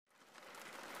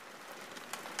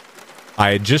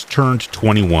I had just turned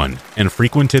 21 and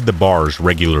frequented the bars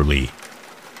regularly.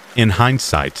 In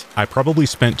hindsight, I probably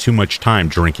spent too much time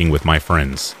drinking with my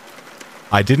friends.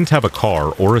 I didn't have a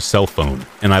car or a cell phone,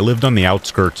 and I lived on the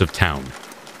outskirts of town.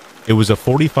 It was a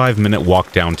 45-minute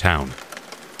walk downtown.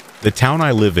 The town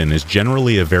I live in is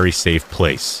generally a very safe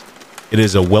place. It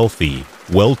is a wealthy,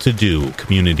 well-to-do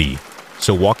community,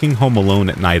 so walking home alone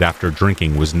at night after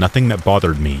drinking was nothing that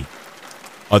bothered me,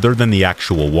 other than the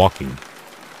actual walking.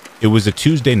 It was a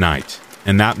Tuesday night,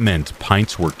 and that meant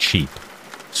pints were cheap,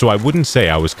 so I wouldn't say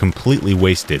I was completely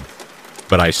wasted,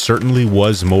 but I certainly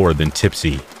was more than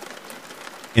tipsy.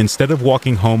 Instead of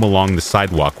walking home along the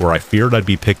sidewalk where I feared I'd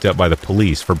be picked up by the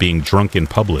police for being drunk in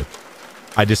public,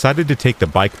 I decided to take the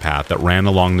bike path that ran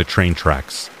along the train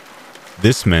tracks.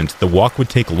 This meant the walk would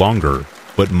take longer,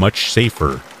 but much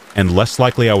safer, and less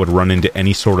likely I would run into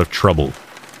any sort of trouble.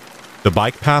 The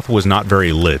bike path was not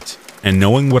very lit, and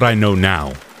knowing what I know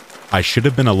now, I should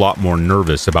have been a lot more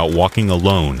nervous about walking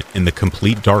alone in the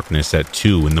complete darkness at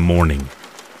 2 in the morning.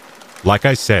 Like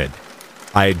I said,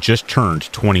 I had just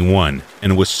turned 21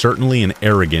 and was certainly an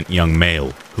arrogant young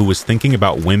male who was thinking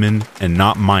about women and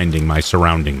not minding my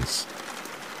surroundings.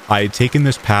 I had taken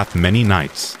this path many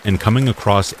nights, and coming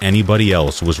across anybody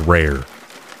else was rare.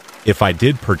 If I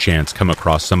did perchance come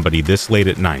across somebody this late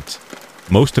at night,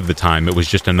 most of the time it was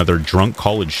just another drunk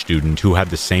college student who had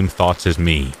the same thoughts as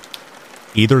me.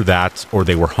 Either that or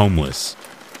they were homeless,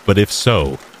 but if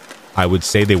so, I would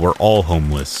say they were all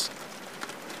homeless.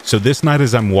 So this night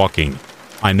as I'm walking,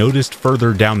 I noticed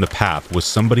further down the path was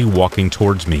somebody walking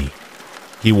towards me.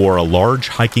 He wore a large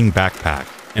hiking backpack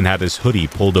and had his hoodie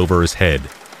pulled over his head.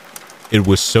 It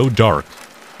was so dark,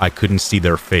 I couldn't see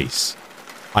their face.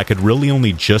 I could really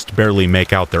only just barely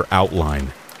make out their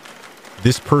outline.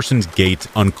 This person's gait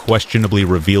unquestionably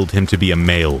revealed him to be a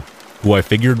male, who I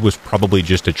figured was probably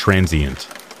just a transient.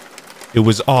 It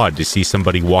was odd to see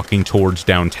somebody walking towards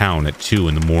downtown at 2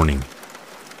 in the morning.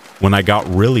 When I got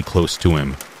really close to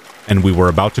him, and we were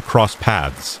about to cross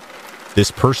paths,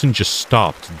 this person just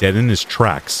stopped dead in his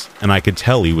tracks, and I could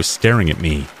tell he was staring at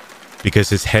me, because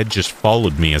his head just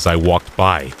followed me as I walked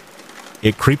by.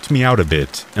 It creeped me out a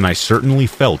bit, and I certainly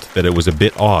felt that it was a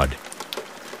bit odd.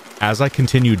 As I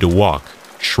continued to walk,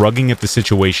 shrugging at the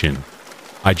situation,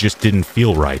 I just didn't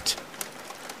feel right.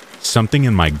 Something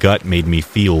in my gut made me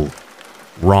feel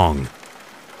wrong.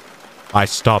 I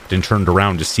stopped and turned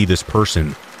around to see this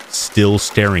person still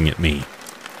staring at me.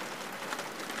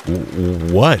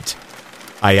 What?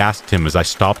 I asked him as I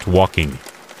stopped walking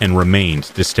and remained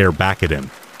to stare back at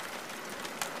him.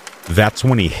 That's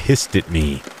when he hissed at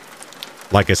me,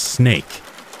 like a snake.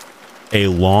 A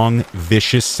long,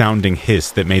 vicious-sounding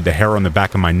hiss that made the hair on the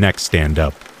back of my neck stand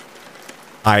up.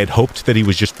 I had hoped that he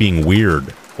was just being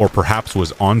weird, or perhaps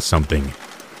was on something.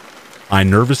 I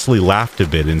nervously laughed a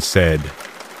bit and said,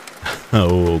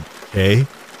 "Okay,"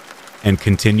 and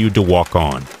continued to walk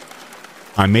on.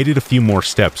 I made it a few more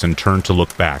steps and turned to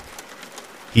look back.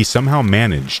 He somehow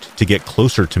managed to get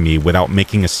closer to me without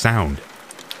making a sound.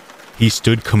 He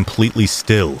stood completely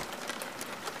still.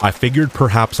 I figured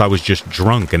perhaps I was just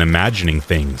drunk and imagining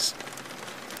things.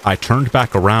 I turned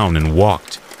back around and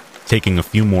walked, taking a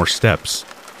few more steps.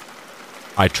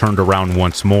 I turned around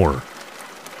once more.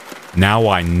 Now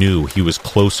I knew he was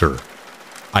closer.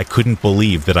 I couldn't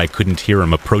believe that I couldn't hear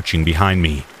him approaching behind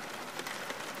me.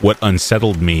 What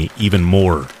unsettled me even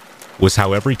more was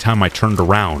how every time I turned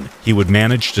around, he would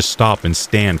manage to stop and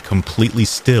stand completely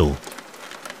still.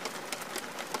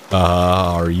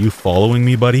 Are you following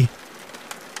me, buddy?"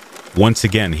 Once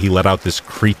again, he let out this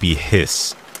creepy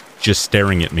hiss, just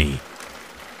staring at me.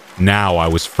 Now I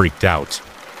was freaked out,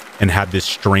 and had this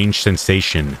strange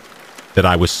sensation that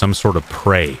I was some sort of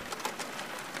prey.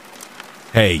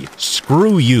 "Hey,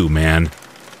 screw you, man,"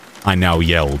 I now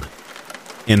yelled.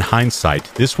 In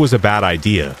hindsight, this was a bad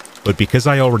idea, but because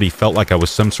I already felt like I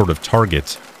was some sort of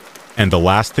target, and the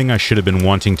last thing I should have been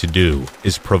wanting to do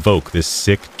is provoke this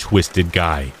sick, twisted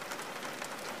guy.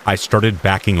 I started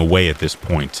backing away at this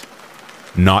point,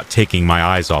 not taking my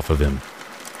eyes off of him.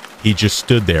 He just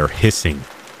stood there hissing.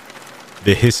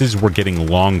 The hisses were getting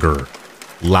longer,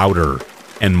 louder,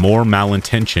 and more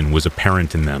malintention was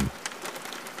apparent in them.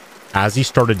 As he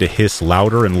started to hiss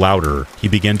louder and louder, he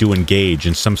began to engage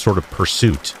in some sort of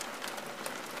pursuit.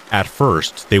 At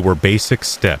first, they were basic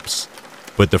steps,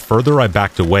 but the further I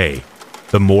backed away,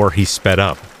 the more he sped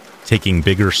up, taking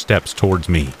bigger steps towards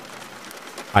me.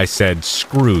 I said,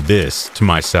 "Screw this," to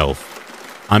myself.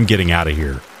 I'm getting out of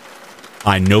here.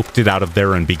 I noped it out of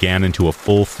there and began into a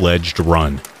full-fledged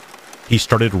run. He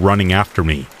started running after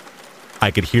me.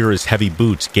 I could hear his heavy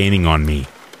boots gaining on me,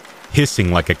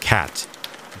 hissing like a cat,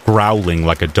 growling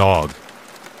like a dog,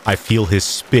 I feel his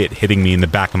spit hitting me in the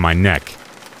back of my neck.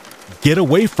 "Get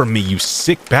away from me, you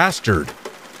sick bastard!"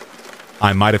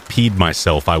 I might have peed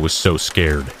myself, I was so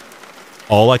scared.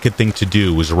 All I could think to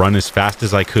do was run as fast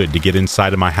as I could to get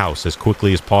inside of my house as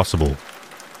quickly as possible.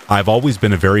 I've always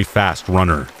been a very fast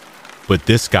runner, but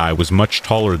this guy was much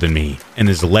taller than me, and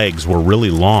his legs were really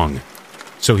long,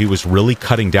 so he was really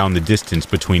cutting down the distance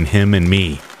between him and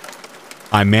me.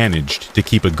 I managed to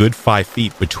keep a good 5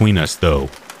 feet between us, though,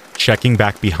 checking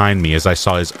back behind me as I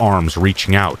saw his arms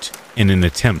reaching out in an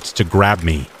attempt to grab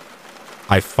me.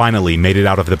 I finally made it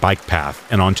out of the bike path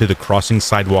and onto the crossing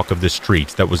sidewalk of the street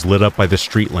that was lit up by the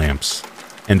street lamps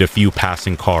and a few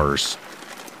passing cars.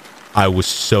 I was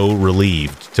so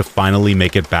relieved to finally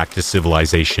make it back to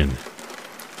civilization.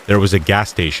 There was a gas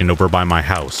station over by my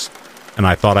house, and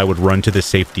I thought I would run to the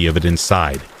safety of it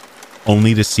inside,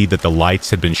 only to see that the lights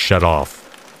had been shut off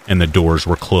and the doors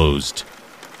were closed.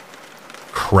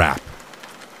 Crap.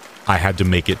 I had to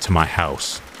make it to my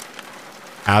house.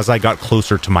 As I got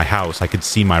closer to my house, I could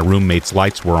see my roommate's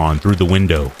lights were on through the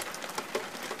window.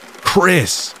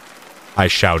 "Chris!" I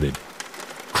shouted.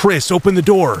 "Chris, open the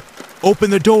door!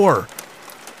 Open the door!"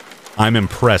 I'm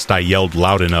impressed I yelled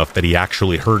loud enough that he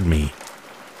actually heard me.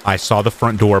 I saw the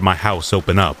front door of my house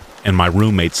open up, and my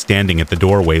roommate standing at the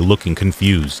doorway looking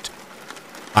confused.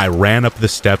 I ran up the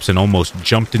steps and almost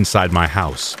jumped inside my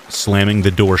house, slamming the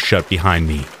door shut behind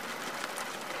me.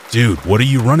 "Dude, what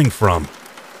are you running from?"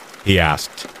 he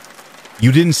asked.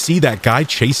 "You didn't see that guy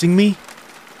chasing me?"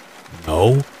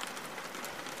 "No."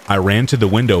 I ran to the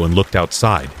window and looked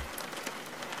outside.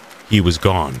 He was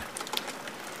gone.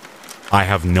 I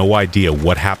have no idea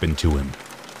what happened to him,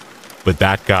 but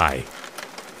that guy,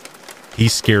 he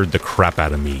scared the crap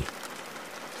out of me.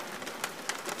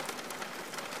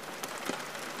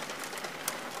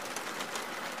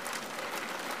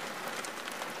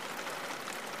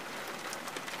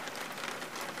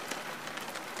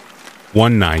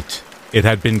 One night, it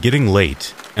had been getting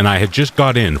late, and I had just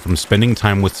got in from spending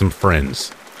time with some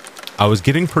friends. I was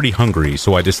getting pretty hungry,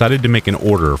 so I decided to make an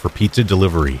order for pizza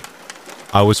delivery.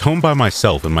 I was home by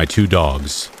myself and my 2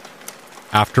 dogs.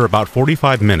 After about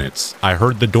 45 minutes, I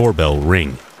heard the doorbell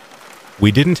ring.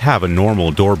 We didn't have a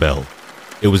normal doorbell.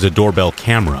 It was a doorbell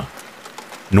camera.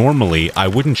 Normally, I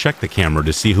wouldn't check the camera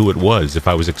to see who it was if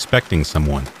I was expecting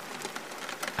someone.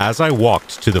 As I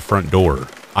walked to the front door,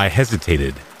 I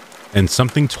hesitated, and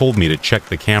something told me to check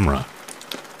the camera.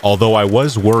 Although I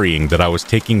was worrying that I was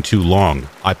taking too long,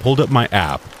 I pulled up my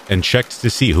app and checked to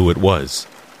see who it was.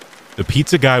 The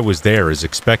pizza guy was there as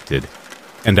expected,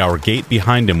 and our gate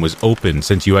behind him was open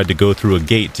since you had to go through a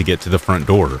gate to get to the front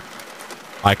door.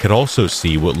 I could also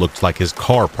see what looked like his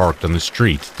car parked on the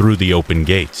street through the open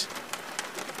gate.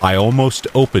 I almost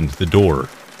opened the door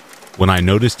when I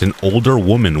noticed an older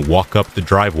woman walk up the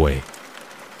driveway.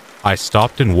 I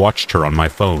stopped and watched her on my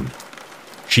phone.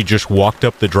 She just walked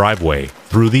up the driveway,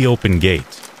 through the open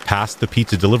gate, past the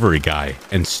pizza delivery guy,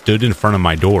 and stood in front of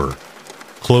my door,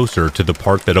 closer to the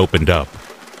part that opened up.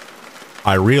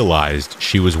 I realized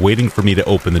she was waiting for me to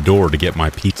open the door to get my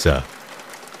pizza.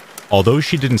 Although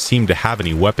she didn't seem to have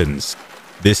any weapons,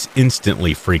 this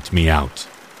instantly freaked me out.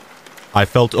 I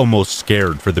felt almost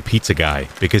scared for the pizza guy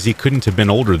because he couldn't have been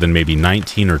older than maybe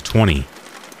 19 or 20,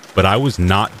 but I was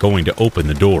not going to open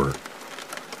the door.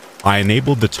 I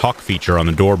enabled the talk feature on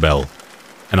the doorbell,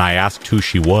 and I asked who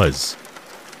she was.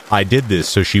 I did this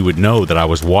so she would know that I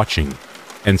was watching,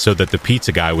 and so that the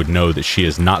pizza guy would know that she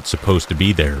is not supposed to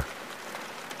be there.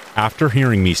 After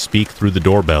hearing me speak through the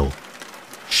doorbell,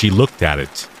 she looked at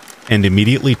it and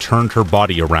immediately turned her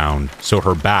body around so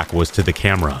her back was to the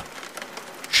camera.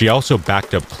 She also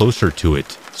backed up closer to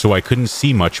it so I couldn't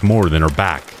see much more than her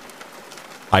back.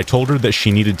 I told her that she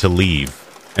needed to leave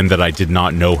and that I did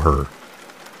not know her.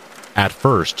 At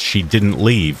first, she didn't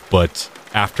leave, but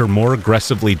after more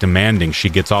aggressively demanding she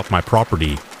gets off my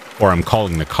property or I'm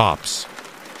calling the cops,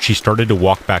 she started to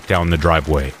walk back down the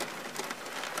driveway.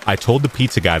 I told the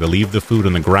pizza guy to leave the food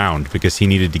on the ground because he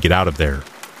needed to get out of there.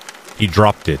 He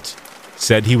dropped it,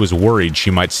 said he was worried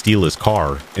she might steal his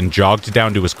car, and jogged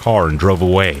down to his car and drove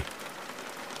away.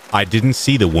 I didn't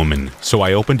see the woman, so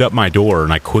I opened up my door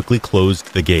and I quickly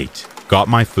closed the gate, got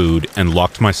my food, and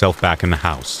locked myself back in the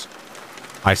house.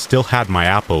 I still had my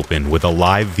app open with a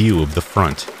live view of the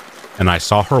front, and I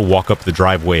saw her walk up the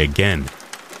driveway again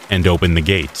and open the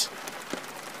gate.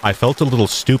 I felt a little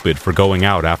stupid for going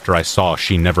out after I saw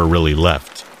she never really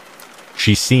left.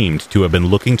 She seemed to have been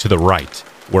looking to the right,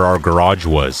 where our garage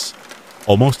was,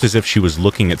 almost as if she was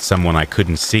looking at someone I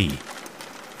couldn't see.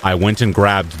 I went and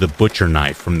grabbed the butcher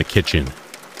knife from the kitchen.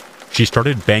 She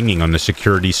started banging on the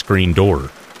security screen door.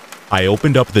 I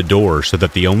opened up the door so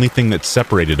that the only thing that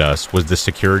separated us was the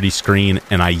security screen,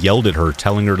 and I yelled at her,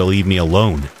 telling her to leave me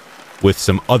alone, with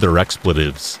some other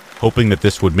expletives, hoping that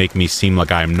this would make me seem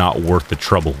like I am not worth the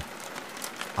trouble.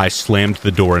 I slammed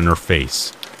the door in her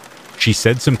face. She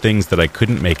said some things that I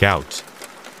couldn't make out,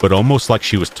 but almost like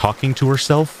she was talking to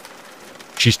herself.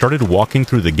 She started walking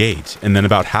through the gate, and then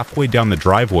about halfway down the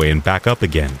driveway and back up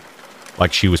again,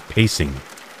 like she was pacing.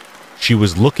 She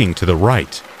was looking to the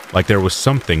right, like there was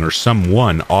something or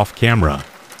someone off camera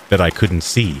that I couldn't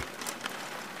see.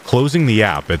 Closing the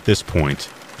app at this point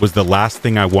was the last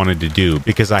thing I wanted to do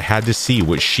because I had to see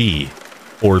what she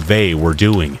or they were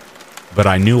doing, but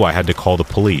I knew I had to call the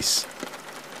police.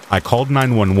 I called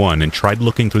 911 and tried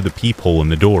looking through the peephole in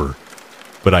the door,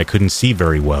 but I couldn't see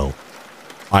very well.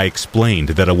 I explained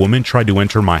that a woman tried to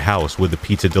enter my house with a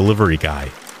pizza delivery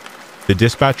guy. The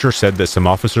dispatcher said that some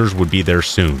officers would be there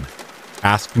soon,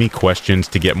 asked me questions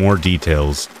to get more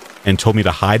details, and told me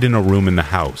to hide in a room in the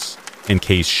house in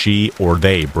case she or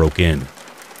they broke in.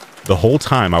 The whole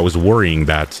time I was worrying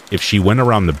that if she went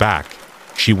around the back,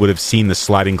 she would have seen the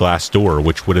sliding glass door,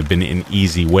 which would have been an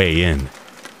easy way in.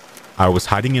 I was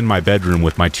hiding in my bedroom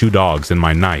with my 2 dogs and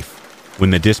my knife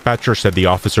when the dispatcher said the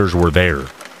officers were there.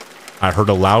 I heard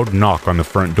a loud knock on the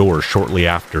front door shortly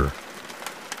after.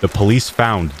 The police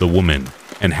found the woman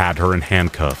and had her in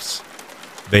handcuffs.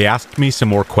 They asked me some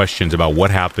more questions about what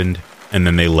happened, and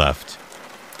then they left.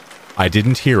 I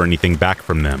didn't hear anything back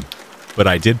from them, but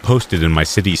I did post it in my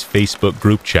city's Facebook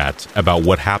group chat about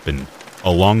what happened,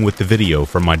 along with the video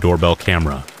from my doorbell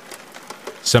camera.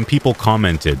 Some people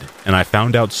commented, and I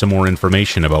found out some more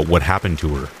information about what happened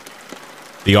to her.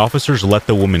 The officers let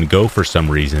the woman go for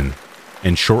some reason,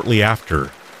 and shortly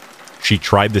after, she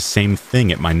tried the same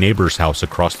thing at my neighbor's house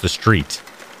across the street.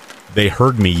 They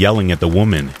heard me yelling at the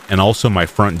woman and also my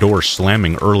front door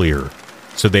slamming earlier,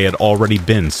 so they had already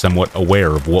been somewhat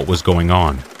aware of what was going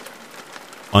on.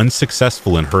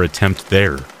 Unsuccessful in her attempt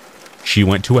there, she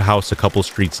went to a house a couple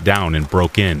streets down and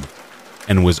broke in,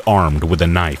 and was armed with a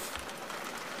knife.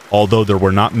 Although there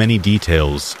were not many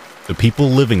details, the people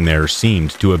living there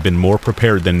seemed to have been more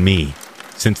prepared than me,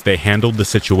 since they handled the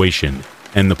situation,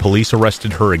 and the police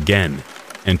arrested her again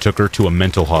and took her to a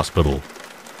mental hospital.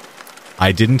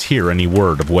 I didn't hear any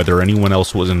word of whether anyone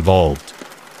else was involved,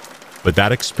 but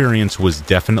that experience was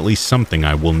definitely something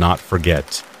I will not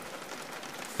forget.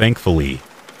 Thankfully,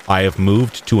 I have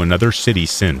moved to another city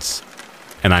since,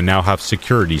 and I now have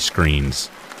security screens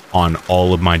on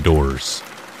all of my doors.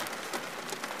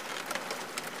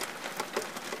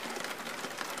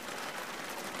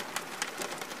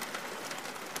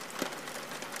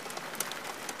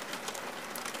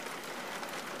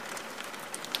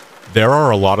 There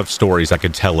are a lot of stories I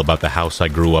could tell about the house I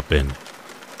grew up in.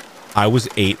 I was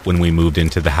 8 when we moved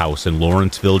into the house in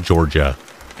Lawrenceville, Georgia,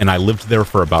 and I lived there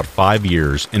for about 5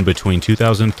 years in between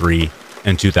 2003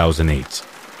 and 2008.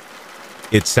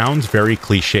 It sounds very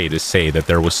cliche to say that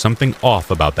there was something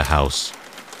off about the house,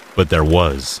 but there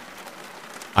was.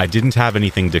 I didn't have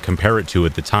anything to compare it to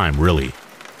at the time, really.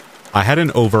 I had an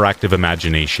overactive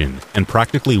imagination and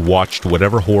practically watched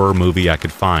whatever horror movie I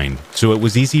could find, so it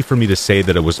was easy for me to say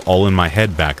that it was all in my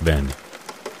head back then.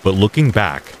 But looking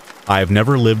back, I have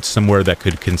never lived somewhere that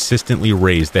could consistently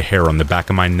raise the hair on the back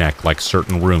of my neck like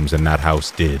certain rooms in that house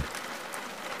did.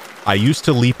 I used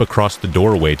to leap across the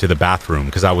doorway to the bathroom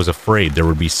because I was afraid there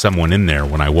would be someone in there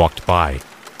when I walked by.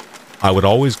 I would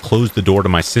always close the door to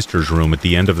my sister's room at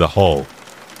the end of the hall,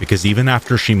 because even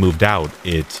after she moved out,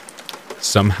 it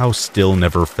somehow still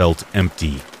never felt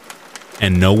empty,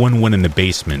 and no one went in the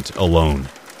basement alone,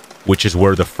 which is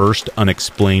where the first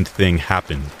unexplained thing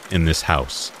happened in this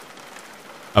house.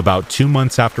 About 2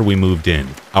 months after we moved in,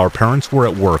 our parents were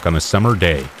at work on a summer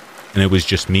day, and it was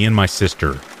just me and my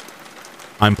sister.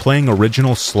 I'm playing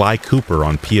original Sly Cooper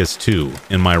on PS2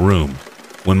 in my room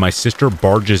when my sister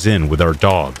barges in with our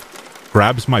dog,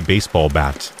 grabs my baseball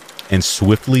bat, and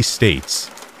swiftly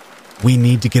states, "We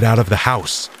need to get out of the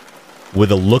house," with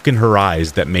a look in her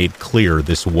eyes that made clear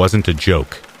this wasn't a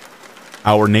joke.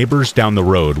 Our neighbors down the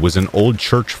road was an old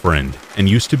church friend and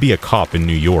used to be a cop in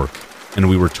New York, and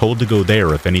we were told to go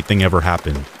there if anything ever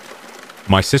happened.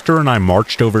 My sister and I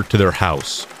marched over to their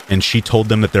house, and she told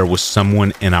them that there was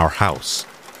someone in our house.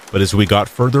 But as we got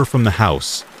further from the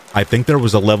house, I think there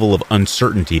was a level of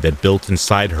uncertainty that built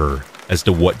inside her as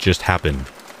to what just happened.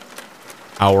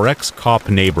 Our ex-cop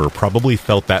neighbor probably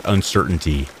felt that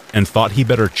uncertainty and thought he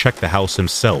better check the house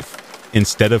himself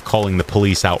instead of calling the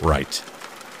police outright.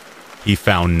 He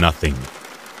found nothing.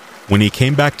 When he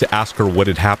came back to ask her what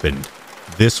had happened,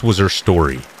 this was her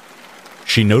story.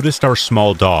 She noticed our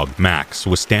small dog, Max,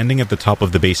 was standing at the top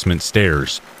of the basement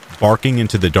stairs, barking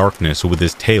into the darkness with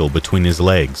his tail between his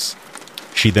legs.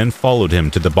 She then followed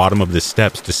him to the bottom of the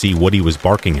steps to see what he was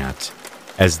barking at,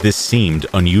 as this seemed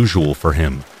unusual for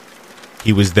him.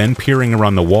 He was then peering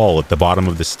around the wall at the bottom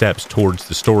of the steps towards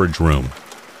the storage room,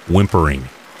 whimpering.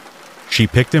 She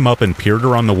picked him up and peered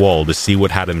around the wall to see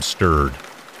what had him stirred.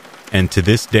 And to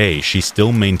this day, she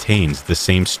still maintains the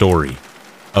same story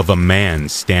of a man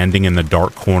standing in the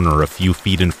dark corner a few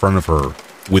feet in front of her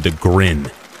with a grin.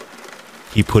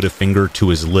 He put a finger to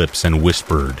his lips and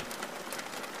whispered,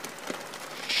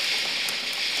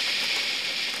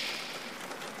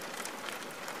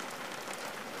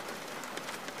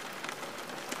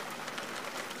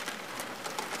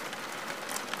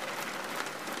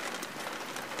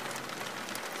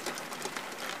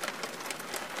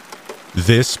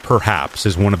 This, perhaps,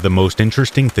 is one of the most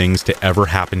interesting things to ever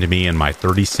happen to me in my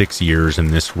 36 years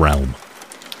in this realm.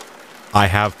 I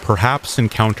have perhaps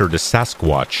encountered a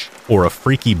Sasquatch, or a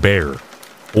freaky bear,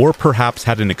 or perhaps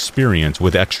had an experience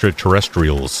with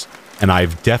extraterrestrials, and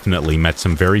I've definitely met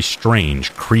some very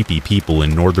strange, creepy people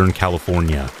in Northern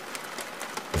California.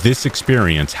 This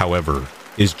experience, however,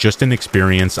 is just an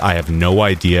experience I have no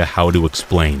idea how to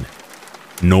explain,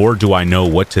 nor do I know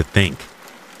what to think.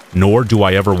 Nor do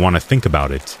I ever want to think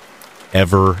about it,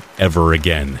 ever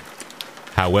again.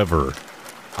 However,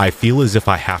 I feel as if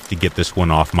I have to get this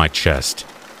one off my chest,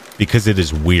 because it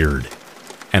is weird,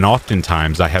 and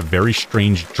oftentimes I have very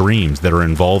strange dreams that are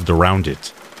involved around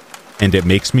it, and it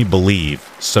makes me believe,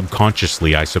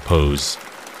 subconsciously I suppose,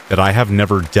 that I have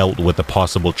never dealt with the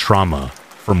possible trauma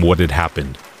from what had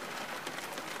happened.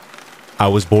 I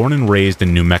was born and raised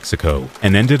in New Mexico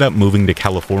and ended up moving to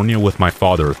California with my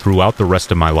father throughout the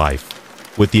rest of my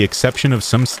life, with the exception of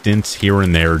some stints here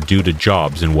and there due to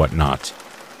jobs and whatnot.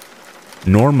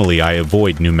 Normally, I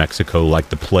avoid New Mexico like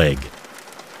the plague.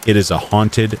 It is a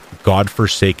haunted,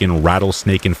 God-forsaken,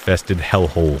 rattlesnake-infested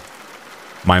hellhole.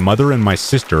 My mother and my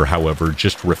sister, however,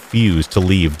 just refuse to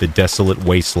leave the desolate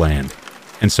wasteland,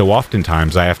 and so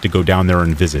oftentimes I have to go down there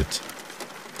and visit,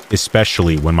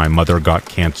 especially when my mother got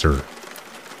cancer.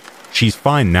 She's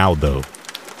fine now, though.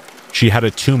 She had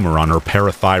a tumor on her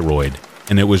parathyroid,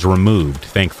 and it was removed,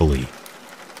 thankfully.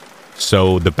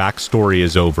 So the backstory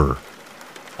is over.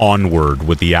 Onward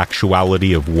with the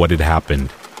actuality of what had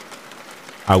happened.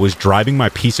 I was driving my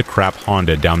piece of crap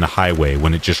Honda down the highway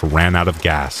when it just ran out of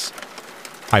gas.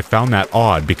 I found that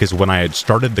odd because when I had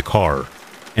started the car,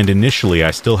 and initially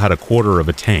I still had a quarter of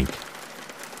a tank,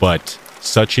 but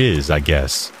such is, I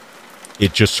guess,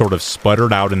 it just sort of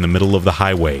sputtered out in the middle of the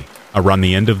highway, around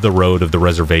the end of the road of the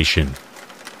reservation.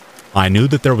 I knew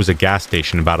that there was a gas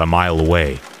station about a mile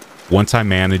away, once I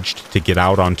managed to get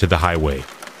out onto the highway.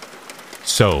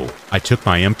 So, I took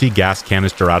my empty gas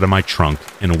canister out of my trunk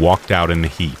and walked out in the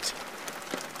heat.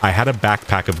 I had a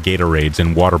backpack of Gatorades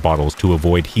and water bottles to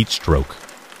avoid heat stroke.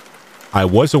 I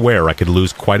was aware I could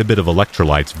lose quite a bit of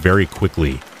electrolytes very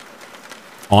quickly.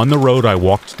 On the road I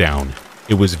walked down,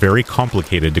 it was very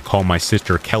complicated to call my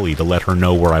sister Kelly to let her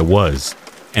know where I was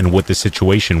and what the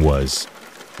situation was,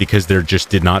 because there just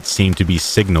did not seem to be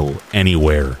signal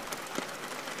anywhere.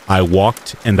 I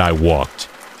walked and I walked,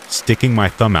 sticking my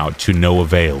thumb out to no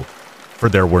avail, for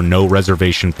there were no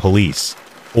reservation police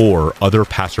or other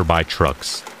passerby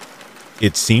trucks.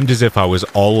 It seemed as if I was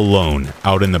all alone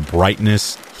out in the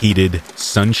brightness, heated,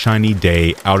 sunshiny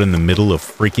day out in the middle of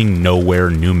freaking nowhere,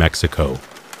 New Mexico.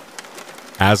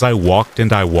 As I walked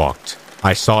and I walked,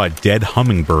 I saw a dead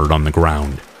hummingbird on the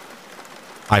ground.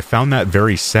 I found that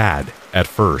very sad at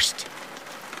first.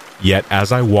 Yet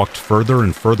as I walked further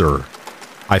and further,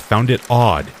 I found it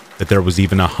odd that there was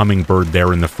even a hummingbird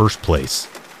there in the first place.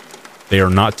 They are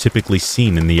not typically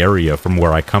seen in the area from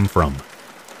where I come from.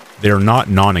 They are not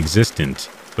non-existent,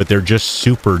 but they're just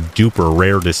super duper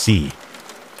rare to see.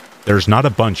 There's not a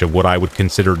bunch of what I would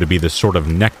consider to be the sort of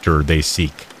nectar they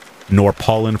seek, nor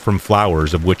pollen from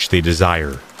flowers of which they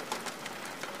desire.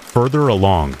 Further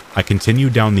along, I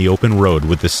continued down the open road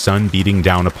with the sun beating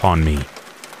down upon me.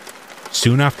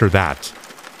 Soon after that,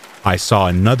 I saw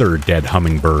another dead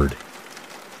hummingbird.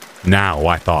 Now,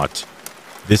 I thought,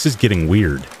 this is getting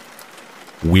weird.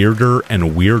 Weirder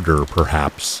and weirder,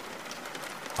 perhaps.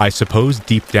 I suppose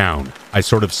deep down, I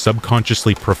sort of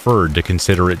subconsciously preferred to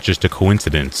consider it just a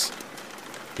coincidence.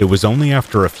 It was only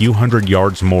after a few hundred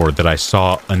yards more that I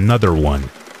saw another one,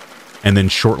 and then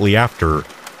shortly after,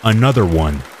 another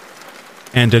one,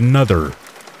 and another,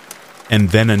 and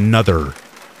then another,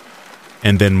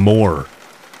 and then more,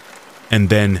 and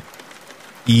then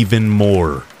even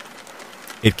more.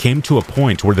 It came to a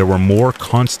point where there were more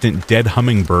constant dead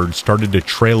hummingbirds started to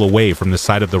trail away from the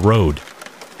side of the road,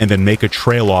 and then make a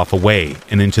trail off away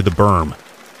and into the berm.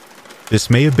 This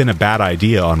may have been a bad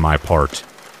idea on my part,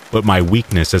 but my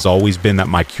weakness has always been that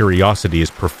my curiosity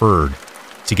is preferred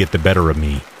to get the better of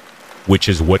me, which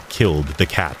is what killed the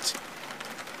cat.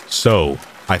 So,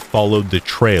 I followed the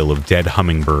trail of dead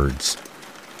hummingbirds.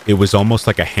 It was almost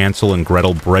like a Hansel and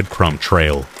Gretel breadcrumb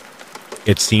trail.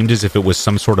 It seemed as if it was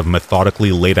some sort of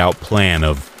methodically laid out plan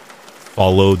of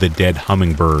follow the dead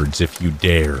hummingbirds if you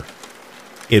dare.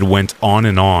 It went on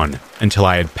until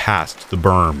I had passed the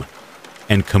berm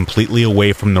and completely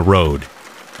away from the road,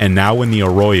 and now in the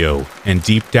arroyo and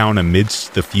deep down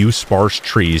amidst the few sparse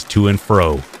trees to and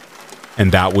fro,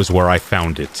 and that was where I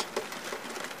found it.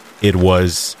 It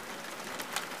was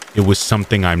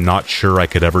something I'm not sure I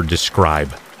could ever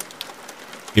describe.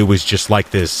 It was just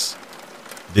like this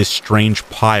strange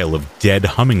pile of dead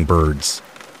hummingbirds.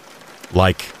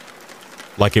 Like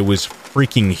it was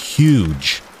freaking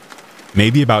huge,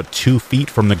 maybe about 2 feet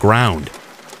from the ground.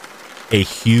 A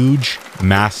huge,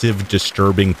 massive,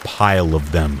 disturbing pile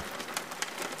of them.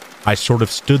 I sort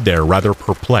of stood there rather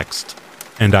perplexed,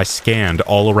 and I scanned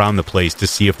all around the place to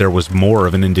see if there was more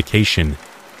of an indication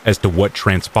as to what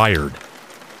transpired.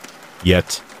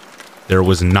 Yet, there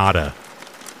was nada.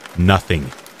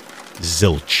 Nothing.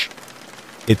 Zilch.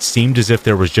 It seemed as if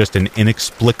there was just an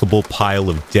inexplicable pile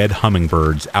of dead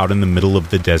hummingbirds out in the middle of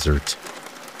the desert.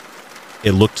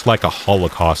 It looked like a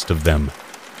holocaust of them.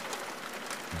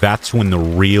 That's when the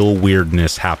real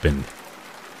weirdness happened.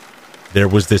 There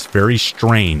was this very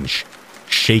strange,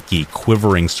 shaky,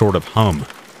 quivering sort of hum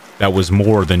that was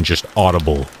more than just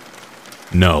audible.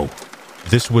 No,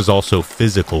 this was also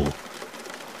physical.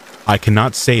 I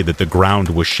cannot say that the ground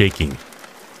was shaking.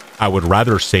 I would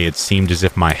rather say it seemed as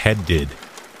if my head did.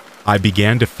 I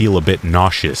began to feel a bit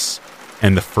nauseous,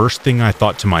 and the first thing I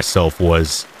thought to myself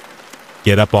was,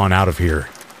 get up on out of here.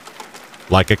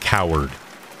 Like a coward,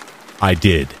 I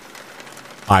did.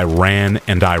 I ran,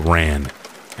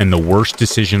 and the worst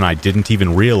decision I didn't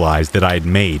even realize that I had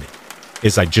made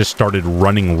is I just started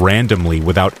running randomly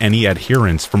without any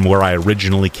adherence from where I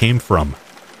originally came from.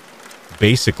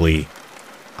 Basically,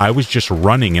 I was just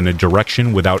running in a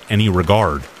direction without any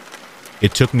regard.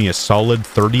 It took me a solid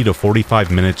 30 to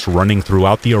 45 minutes running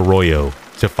throughout the arroyo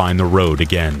to find the road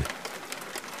again.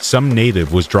 Some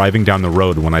native was driving down the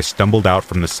road when I stumbled out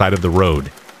from the side of the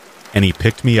road, and he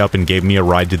picked me up and gave me a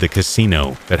ride to the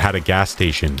casino that had a gas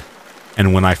station,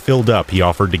 and when I filled up, he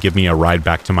offered to give me a ride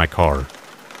back to my car.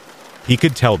 He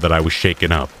could tell that I was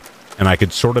shaken up, and I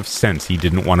could sort of sense he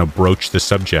didn't want to broach the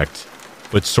subject,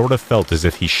 but sort of felt as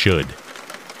if he should.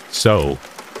 So,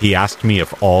 he asked me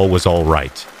if all was all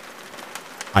right.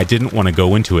 I didn't want to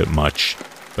go into it much,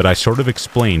 but I sort of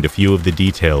explained a few of the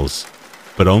details,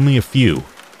 but only a few,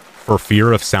 for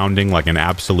fear of sounding like an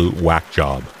absolute whack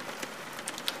job.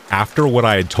 After what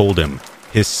I had told him,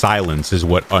 his silence is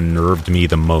what unnerved me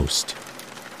the most.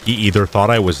 He either thought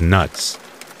I was nuts,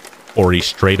 or he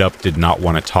straight up did not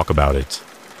want to talk about it.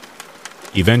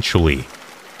 Eventually,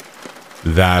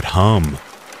 that hum,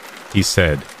 he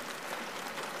said.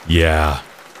 Yeah,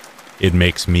 it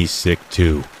makes me sick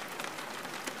too.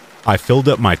 I filled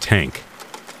up my tank.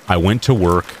 I went to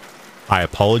work. I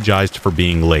apologized for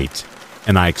being late,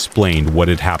 and I explained what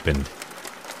had happened.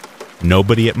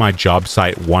 Nobody at my job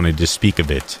site wanted to speak of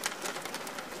it.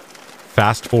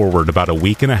 Fast forward about a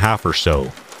week and a half or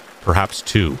so, perhaps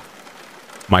 2.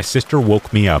 My sister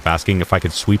woke me up asking if I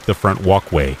could sweep the front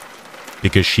walkway,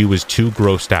 because she was too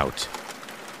grossed out.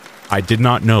 I did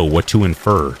not know what to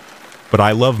infer, but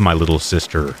I love my little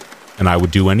sister, and I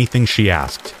would do anything she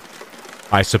asked.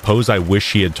 I suppose I wish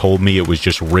she had told me it was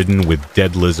just ridden with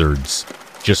dead lizards,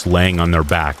 just laying on their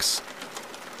backs,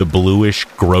 the bluish,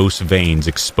 gross veins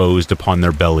exposed upon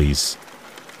their bellies.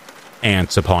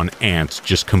 Ants upon ants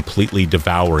just completely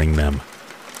devouring them.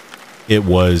 It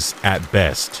was, at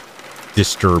best,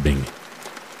 disturbing.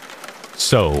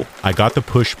 So, I got the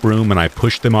push broom and I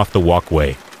pushed them off the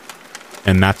walkway,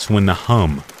 and that's when the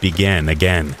hum began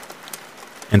again.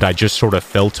 And I just sort of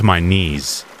fell to my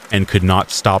knees and could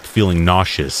not stop feeling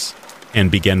nauseous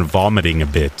and began vomiting a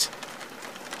bit.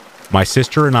 My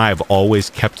sister and I have always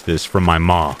kept this from my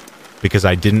ma because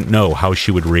I didn't know how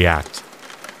she would react.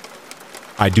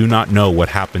 I do not know what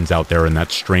happens out there in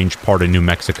that strange part of New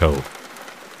Mexico,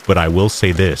 but I will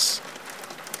say this.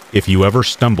 If you ever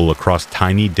stumble across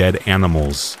tiny dead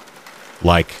animals,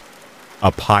 like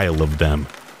a pile of them,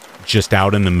 just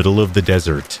out in the middle of the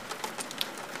desert,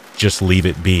 just leave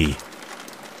it be.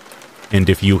 And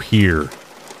if you hear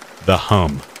the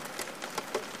hum,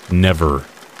 never,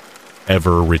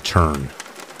 ever return.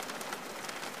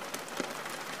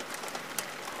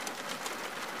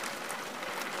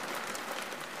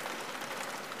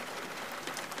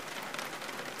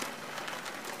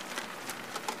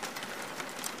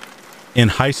 In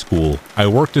high school, I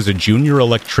worked as a junior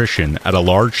electrician at a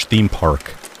large theme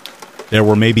park. There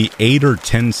were maybe 8 or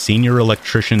 10 senior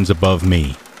electricians above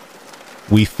me.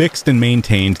 We fixed and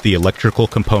maintained the electrical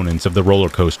components of the roller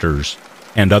coasters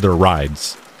and other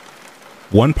rides.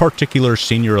 One particular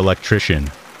senior electrician,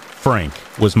 Frank,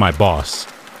 was my boss,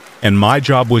 and my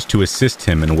job was to assist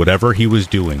him in whatever he was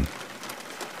doing.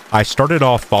 I started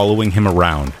off following him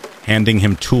around, handing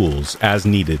him tools as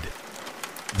needed.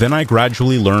 Then I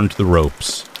gradually learned the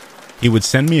ropes. He would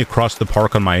send me across the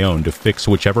park on my own to fix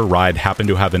whichever ride happened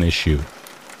to have an issue.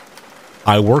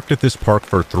 I worked at this park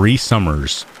for 3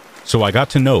 summers, so I got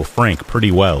to know Frank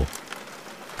pretty well.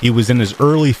 He was in his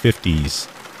early 50s,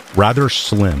 rather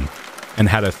slim, and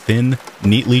had a thin,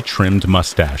 neatly trimmed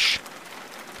mustache.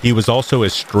 He was also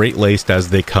as straight-laced as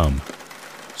they come.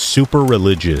 Super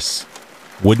religious.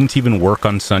 Wouldn't even work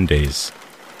on Sundays.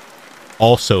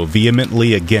 Also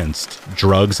vehemently against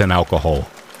drugs and alcohol.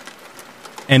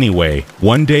 Anyway,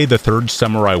 one day the 3rd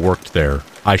summer I worked there,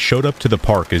 I showed up to the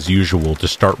park as usual to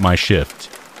start my shift.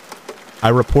 I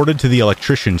reported to the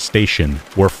electrician station,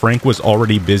 where Frank was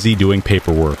already busy doing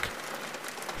paperwork.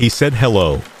 He said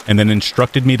hello, and then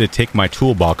instructed me to take my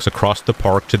toolbox across the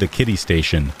park to the kiddie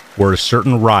station, where a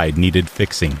certain ride needed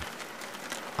fixing.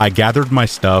 I gathered my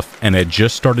stuff and had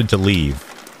just started to leave,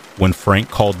 when Frank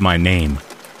called my name.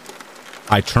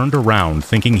 I turned around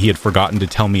thinking he had forgotten to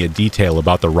tell me a detail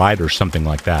about the ride or something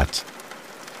like that.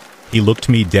 He looked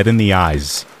me dead in the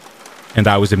eyes, and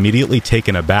I was immediately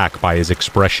taken aback by his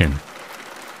expression.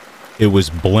 It was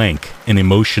blank and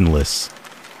emotionless,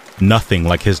 nothing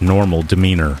like his normal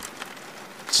demeanor.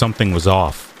 Something was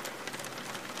off.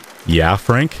 "Yeah,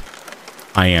 Frank?"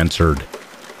 I answered.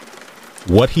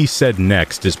 What he said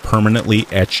next is permanently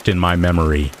etched in my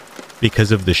memory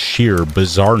because of the sheer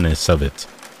bizarreness of it.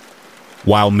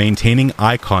 While maintaining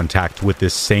eye contact with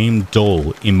this same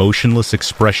dull, emotionless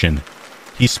expression,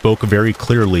 he spoke very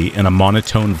clearly in a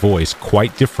monotone voice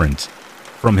quite different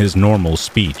from his normal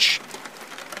speech.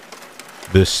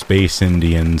 "The Space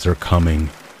Indians are coming,"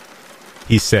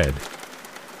 he said.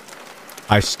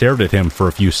 I stared at him for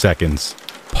a few seconds,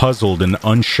 puzzled and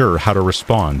unsure how to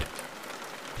respond.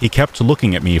 He kept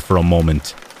looking at me for a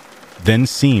moment, then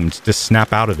seemed to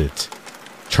snap out of it,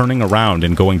 turning around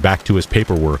and going back to his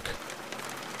paperwork.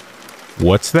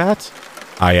 "What's that?"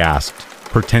 I asked,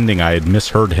 pretending I had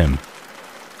misheard him.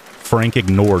 Frank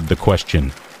ignored the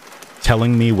question,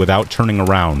 telling me without turning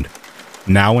around,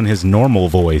 now in his normal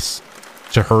voice,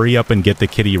 to hurry up and get the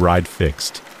kiddie ride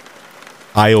fixed.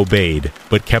 I obeyed,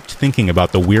 but kept thinking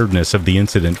about the weirdness of the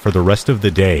incident for the rest of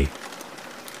the day.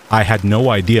 I had no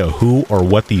idea who or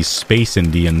what these Space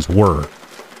Indians were,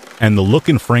 and the look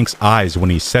in Frank's eyes when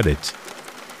he said it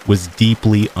was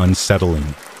deeply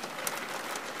unsettling.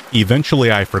 Eventually,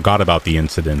 I forgot about the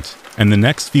incident, and the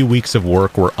next few weeks of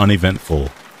work were uneventful.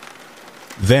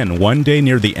 Then, one day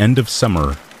near the end of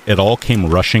summer, it all came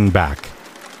rushing back.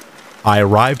 I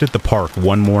arrived at the park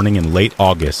one morning in late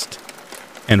August,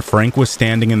 and Frank was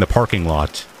standing in the parking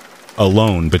lot,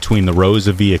 alone between the rows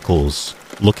of vehicles,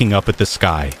 looking up at the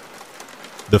sky.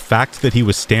 The fact that he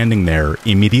was standing there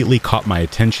immediately caught my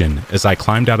attention as I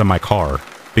climbed out of my car,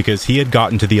 because he had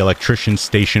gotten to the electrician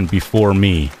station before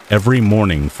me every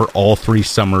morning for all 3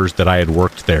 summers that I had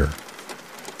worked there.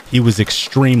 He was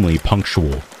extremely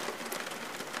punctual.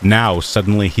 Now,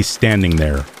 suddenly, he's standing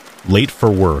there, late for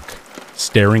work,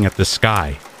 staring at the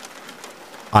sky.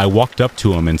 I walked up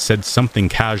to him and said something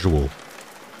casual,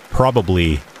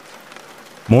 probably,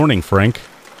 "Morning, Frank,"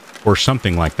 or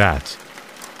something like that.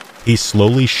 He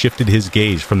slowly shifted his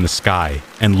gaze from the sky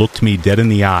and looked me dead in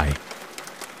the eye.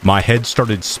 My head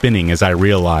started spinning as I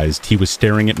realized he was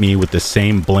staring at me with the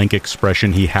same blank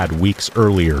expression he had weeks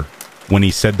earlier when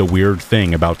he said the weird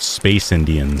thing about Space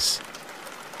Indians.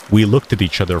 We looked at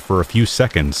each other for a few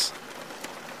seconds.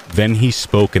 Then he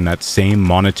spoke in that same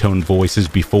monotone voice as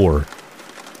before,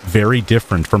 very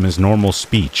different from his normal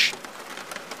speech.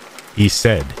 He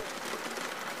said,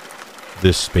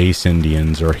 "The Space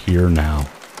Indians are here now.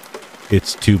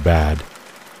 It's too bad."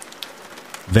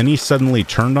 Then he suddenly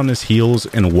turned on his heels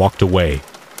and walked away.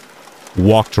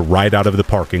 Walked right out of the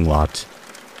parking lot.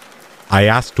 I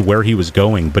asked where he was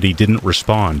going, but he didn't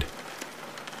respond.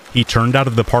 He turned out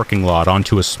of the parking lot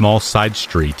onto a small side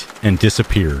street and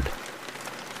disappeared.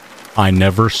 I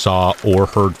never saw or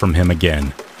heard from him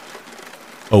again.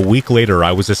 A week later,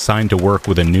 I was assigned to work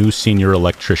with a new senior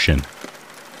electrician.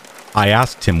 I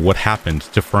asked him what happened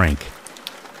to Frank,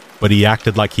 but he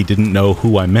acted like he didn't know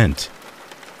who I meant.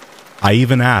 I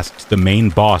even asked the main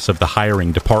boss of the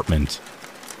hiring department.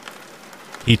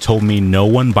 He told me no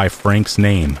one by Frank's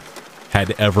name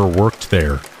had ever worked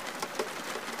there.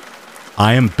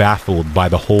 I am baffled by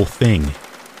the whole thing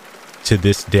to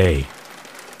this day.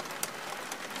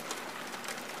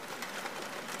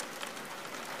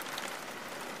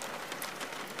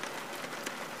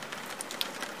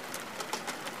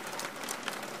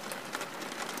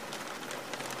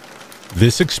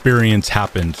 This experience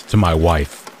happened to my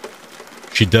wife.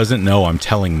 She doesn't know I'm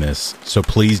telling this, so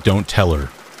please don't tell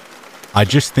her. I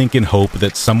just think and hope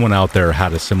that someone out there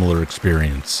had a similar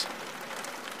experience.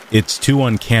 It's too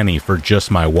uncanny for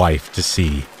just my wife to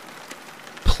see.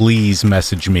 Please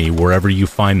message me wherever you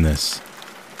find this.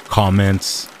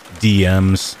 Comments,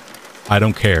 DMs, I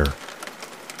don't care.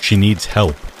 She needs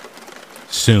help.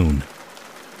 Soon.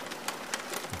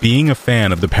 Being a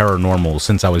fan of the paranormal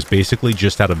since I was basically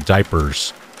just out of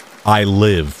diapers, I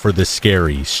live for the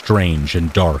scary, strange,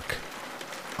 and dark.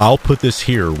 I'll put this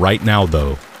here right now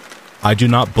though. I do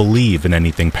not believe in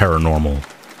anything paranormal.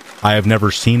 I have never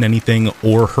seen anything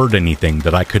or heard anything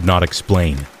that I could not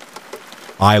explain.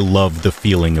 I love the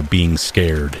feeling of being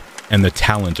scared and the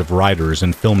talent of writers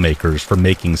and filmmakers for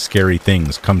making scary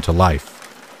things come to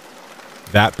life.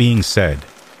 That being said,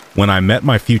 when I met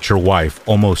my future wife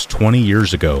almost 20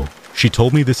 years ago, she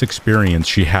told me this experience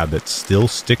she had that still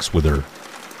sticks with her.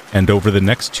 And over the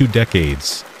next 2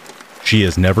 decades, she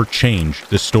has never changed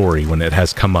the story when it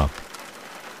has come up.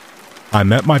 I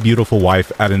met my beautiful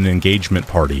wife at an engagement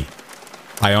party.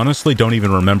 I honestly don't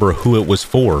even remember who it was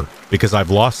for because I've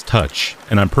lost touch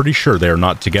and I'm pretty sure they are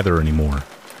not together anymore.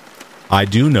 I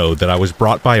do know that I was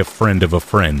brought by a friend of a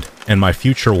friend and my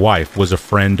future wife was a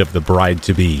friend of the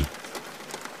bride-to-be.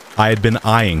 I had been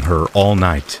eyeing her all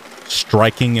night,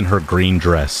 striking in her green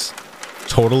dress,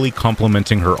 totally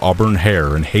complimenting her auburn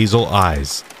hair and hazel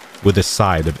eyes with a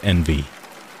side of envy.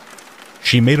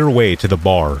 She made her way to the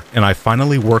bar, and I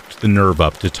finally worked the nerve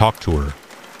up to talk to her.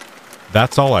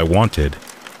 That's all I wanted,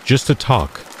 just to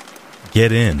talk,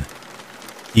 get in,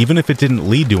 even if it didn't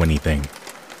lead to anything.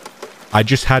 I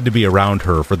just had to be around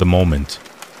her for the moment.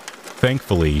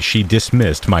 Thankfully, she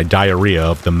dismissed my diarrhea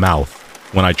of the mouth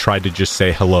when I tried to just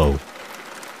say hello.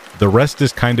 The rest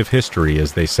is kind of history,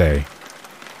 as they say.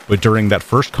 But during that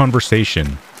first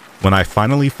conversation, when I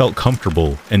finally felt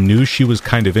comfortable and knew she was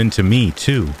kind of into me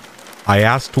too, I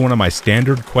asked one of my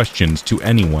standard questions to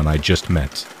anyone I just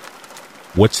met.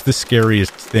 What's the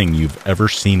scariest thing you've ever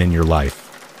seen in your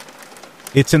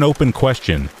life? It's an open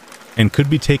question and could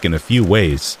be taken a few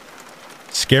ways.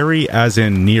 Scary as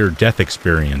in near-death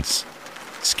experience.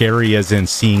 Scary as in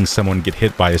seeing someone get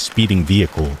hit by a speeding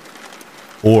vehicle.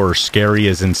 Or scary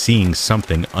as in seeing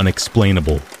something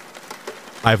unexplainable.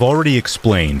 I've already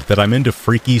explained that I'm into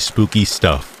freaky, spooky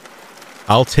stuff.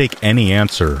 I'll take any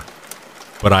answer,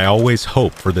 but I always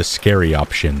hope for the scary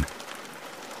option.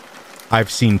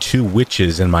 I've seen 2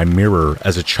 witches in my mirror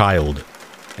as a child,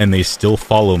 and they still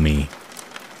follow me.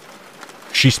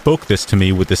 She spoke this to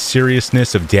me with the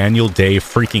seriousness of Daniel Day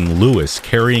freaking Lewis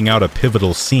carrying out a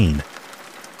pivotal scene.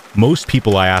 Most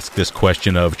people I ask this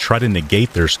question of try to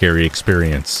negate their scary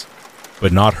experience,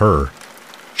 but not her.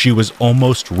 She was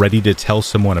almost ready to tell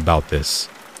someone about this.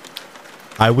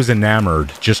 I was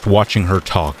enamored just watching her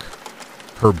talk.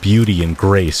 Her beauty and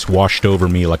grace washed over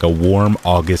me like a warm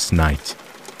August night.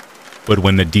 But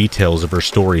when the details of her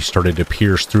story started to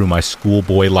pierce through my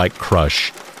schoolboy-like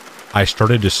crush, I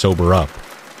started to sober up.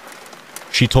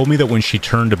 She told me that when she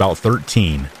turned about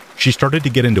 13, she started to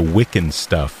get into Wiccan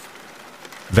stuff.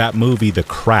 That movie, The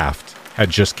Craft, had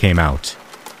just came out.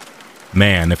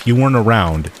 Man, if you weren't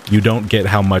around, you don't get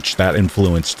how much that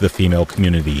influenced the female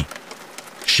community.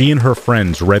 She and her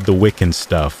friends read the Wiccan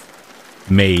stuff,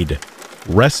 made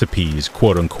recipes,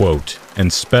 quote-unquote,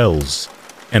 and spells,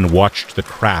 and watched The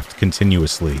Craft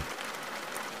continuously.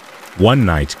 One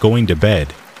night, going to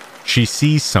bed, she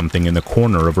sees something in the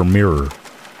corner of her mirror.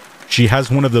 She has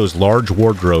one of those large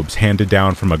wardrobes handed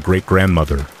down from a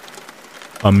great-grandmother.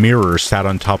 A mirror sat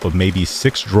on top of maybe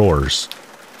 6 drawers,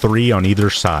 3 on either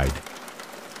side.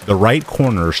 The right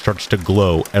corner starts to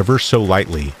glow ever so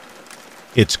lightly.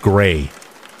 It's gray,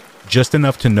 just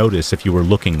enough to notice if you were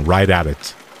looking right at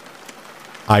it.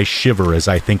 I shiver as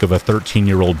I think of a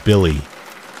 13-year-old Billy.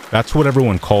 That's what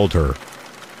everyone called her.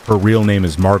 Her real name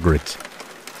is Margaret.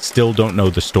 Still don't know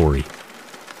the story.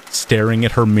 Staring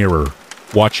at her mirror,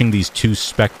 watching these 2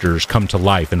 specters come to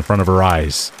life in front of her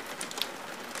eyes.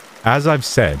 As I've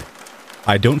said,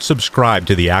 I don't subscribe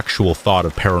to the actual thought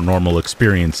of paranormal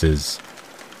experiences,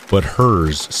 but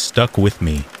hers stuck with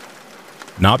me.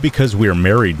 Not because we're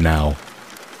married now.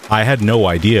 I had no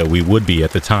idea we would be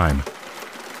at the time.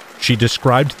 She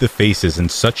described the faces in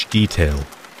such detail,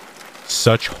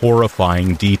 such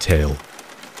horrifying detail,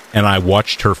 and I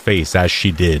watched her face as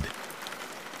she did.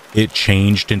 It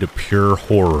changed into pure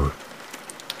horror,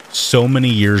 So many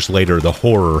years later, the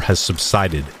horror has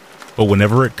subsided, but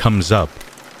whenever it comes up,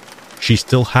 she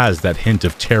still has that hint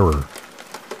of terror.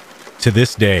 To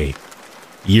this day,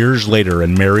 years later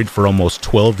and married for almost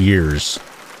 12 years,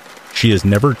 she has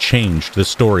never changed the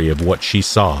story of what she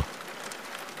saw.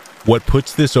 What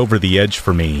puts this over the edge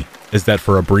for me is that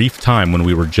for a brief time when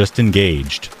we were just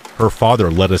engaged, her father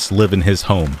let us live in his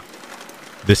home.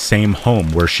 The same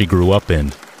home where she grew up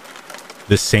in.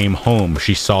 The same home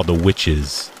she saw the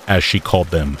witches, as she called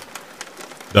them.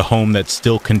 The home that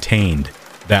still contained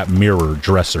that mirror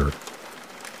dresser.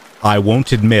 I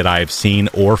won't admit I have seen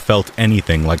or felt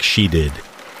anything like she did.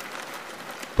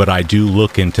 But I do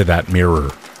look into that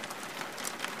mirror.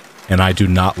 And I do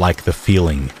not like the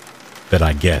feeling that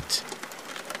I get.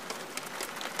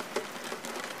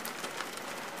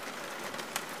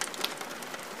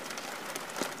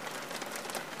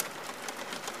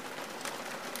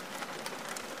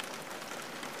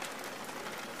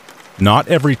 Not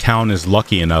every town is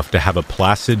lucky enough to have a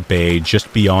placid bay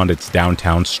just beyond its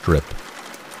downtown strip.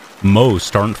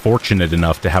 Most aren't fortunate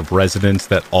enough to have residents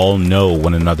that all know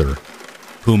one another,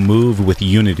 who move with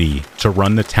unity to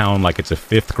run the town like it's a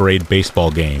 5th grade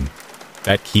baseball game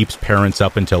that keeps parents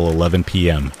up until 11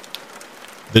 p.m.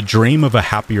 The dream of a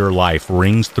happier life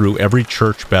rings through every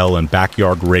church bell and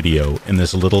backyard radio in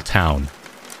this little town,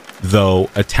 though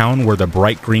a town where the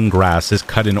bright green grass is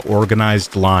cut in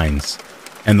organized lines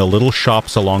and the little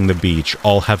shops along the beach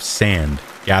all have sand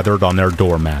gathered on their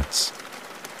doormats.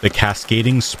 The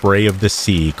cascading spray of the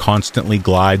sea constantly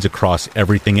glides across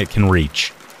everything it can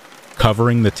reach,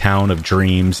 covering the town of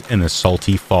dreams in a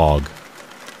salty fog,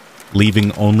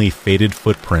 leaving only faded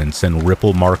footprints and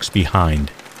ripple marks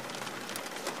behind.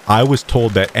 I was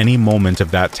told that any moment of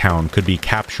that town could be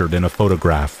captured in a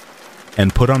photograph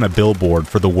and put on a billboard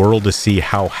for the world to see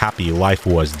how happy life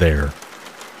was there.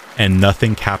 And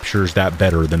nothing captures that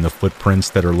better than the footprints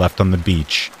that are left on the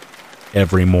beach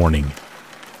every morning.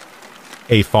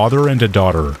 A father and a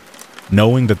daughter,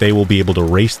 knowing that they will be able to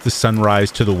race the sunrise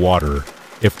to the water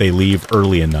if they leave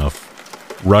early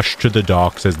enough, rush to the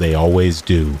docks as they always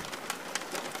do.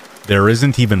 There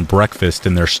isn't even breakfast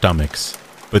in their stomachs,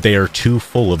 but they are too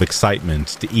full of excitement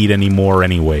to eat any more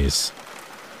anyways.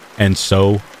 And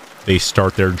so, they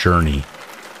start their journey.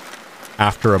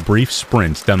 After a brief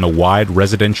sprint down the wide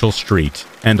residential street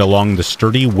and along the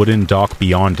sturdy wooden dock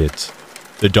beyond it,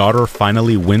 the daughter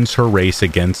finally wins her race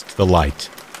against the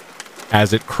light.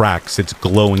 As it cracks its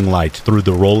glowing light through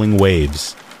the rolling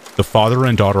waves, the father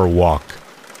and daughter walk,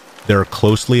 their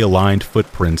closely aligned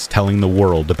footprints telling the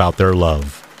world about their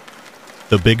love.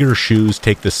 The bigger shoes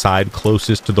take the side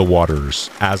closest to the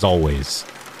waters, as always,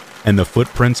 and the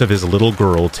footprints of his little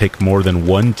girl take more than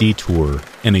one detour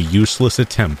in a useless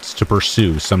attempt to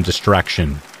pursue some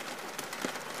distraction.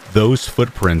 Those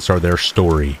footprints are their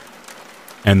story,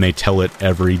 and they tell it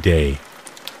every day.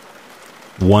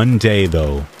 One day,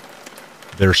 though,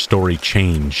 their story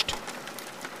changed.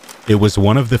 It was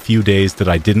one of the few days that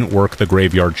I didn't work the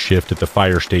graveyard shift at the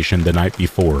fire station the night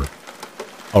before.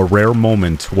 A rare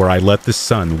moment where I let the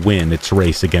sun win its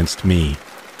race against me.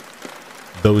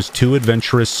 Those two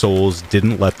adventurous souls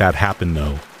didn't let that happen,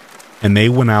 though, and they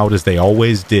went out as they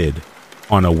always did,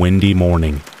 on a windy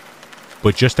morning.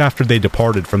 But just after they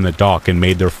departed from the dock and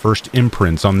made their first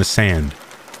imprints on the sand,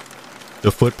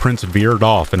 the footprints veered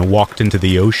off and walked into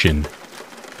the ocean,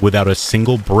 without a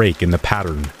single break in the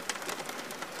pattern.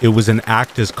 It was an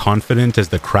act as confident as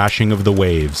the crashing of the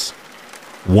waves,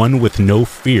 one with no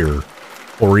fear,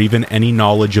 or even any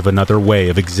knowledge of another way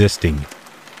of existing.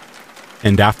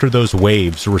 And after those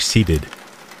waves receded,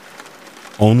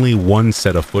 only one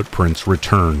set of footprints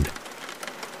returned.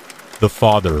 The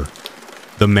father,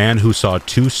 the man who saw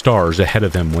 2 stars ahead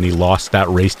of him when he lost that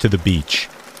race to the beach,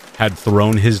 had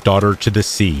thrown his daughter to the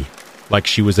sea like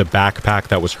she was a backpack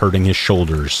that was hurting his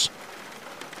shoulders.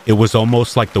 It was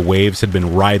almost like the waves had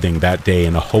been writhing that day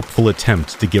in a hopeful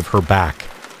attempt to give her back,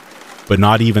 but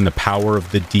not even the power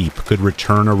of the deep could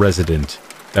return a resident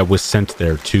that was sent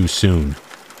there too soon.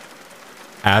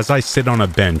 As I sit on a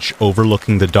bench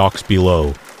overlooking the docks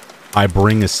below, I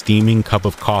bring a steaming cup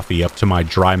of coffee up to my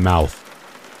dry mouth,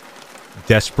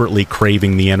 desperately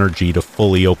craving the energy to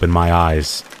fully open my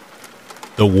eyes.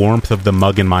 The warmth of the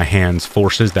mug in my hands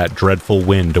forces that dreadful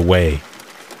wind away.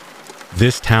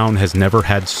 This town has never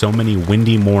had so many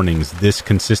windy mornings this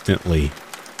consistently,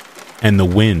 and the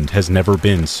wind has never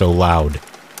been so loud.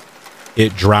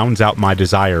 It drowns out my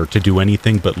desire to do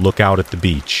anything but look out at the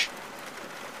beach.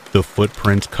 The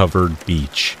footprint-covered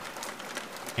beach,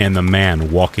 and the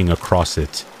man walking across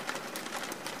it.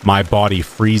 My body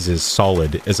freezes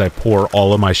solid as I pour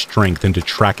all of my strength into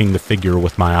tracking the figure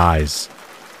with my eyes.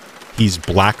 He's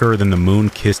blacker than the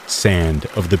moon-kissed sand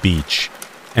of the beach,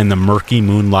 and the murky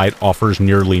moonlight offers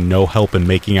nearly no help in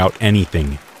making out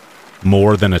anything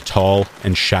more than a tall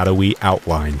and shadowy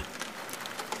outline.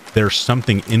 There's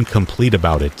something incomplete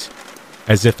about it,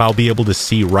 as if I'll be able to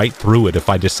see right through it if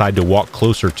I decide to walk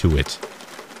closer to it.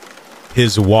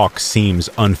 His walk seems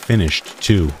unfinished,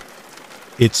 too.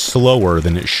 It's slower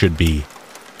than it should be,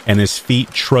 and his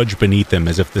feet trudge beneath him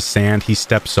as if the sand he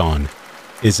steps on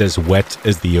is as wet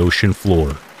as the ocean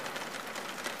floor.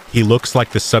 He looks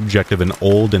like the subject of an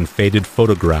old and faded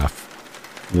photograph,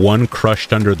 one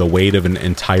crushed under the weight of an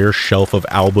entire shelf of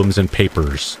albums and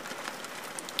papers.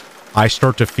 I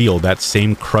start to feel that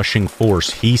same crushing force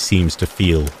he seems to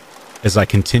feel as I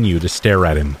continue to stare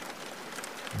at him.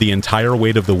 The entire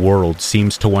weight of the world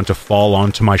seems to want to fall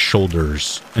onto my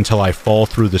shoulders until I fall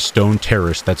through the stone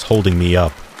terrace that's holding me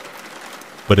up.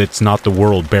 But it's not the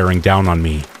world bearing down on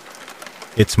me.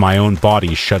 It's my own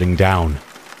body shutting down.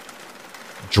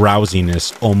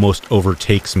 Drowsiness almost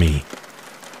overtakes me,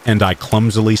 and I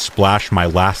clumsily splash my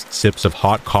last sips of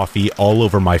hot coffee all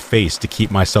over my face to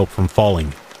keep myself from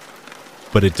falling.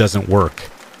 But it doesn't work.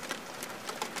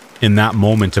 In that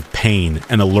moment of pain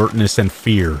and alertness and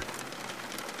fear,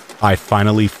 I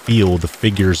finally feel the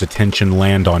figure's attention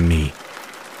land on me.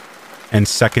 And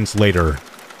seconds later,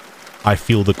 I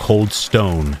feel the cold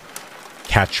stone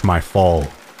catch my fall.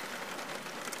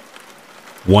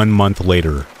 1 month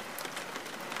later.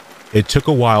 It took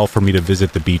a while for me to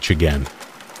visit the beach again.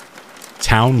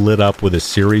 Town lit up with a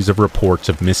series of reports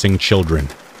of missing children.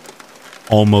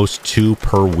 Almost 2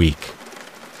 per week.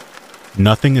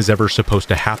 Nothing is ever supposed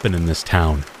to happen in this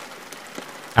town.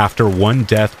 After one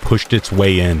death pushed its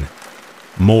way in,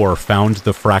 more found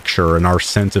the fracture in our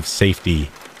sense of safety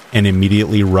and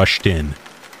immediately rushed in.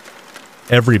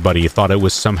 Everybody thought it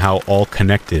was somehow all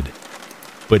connected,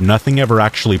 but nothing ever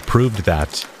actually proved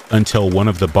that until one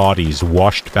of the bodies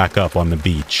washed back up on the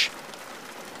beach.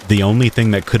 The only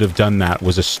thing that could have done that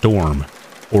was a storm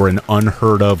or an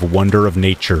unheard of wonder of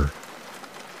nature,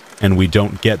 and we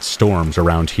don't get storms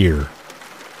around here.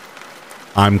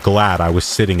 I'm glad I was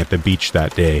sitting at the beach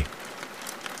that day.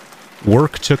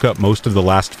 Work took up most of the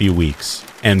last few weeks,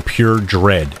 and pure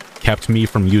dread kept me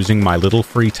from using my little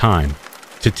free time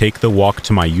to take the walk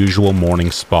to my usual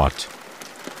morning spot.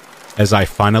 As I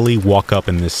finally walk up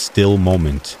in this still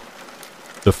moment,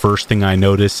 the first thing I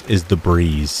notice is the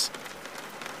breeze.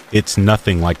 It's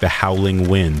nothing like the howling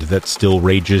wind that still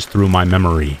rages through my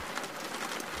memory.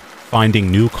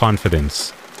 Finding new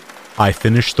confidence, I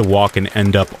finish the walk and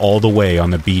end up all the way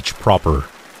on the beach proper.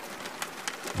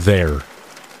 There,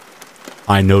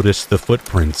 I notice the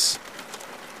footprints.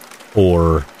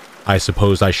 Or, I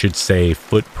suppose I should say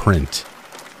footprint.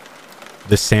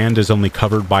 The sand is only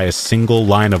covered by a single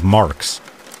line of marks,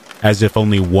 as if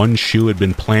only one shoe had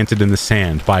been planted in the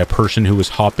sand by a person who was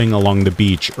hopping along the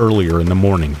beach earlier in the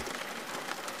morning.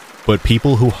 But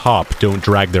people who hop don't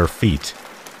drag their feet,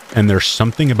 and there's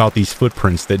something about these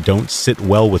footprints that don't sit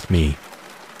well with me.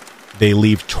 They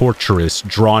leave torturous,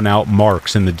 drawn-out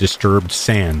marks in the disturbed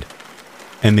sand,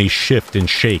 and they shift and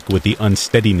shake with the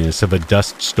unsteadiness of a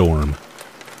dust storm.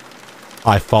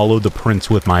 I follow the prints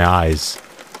with my eyes,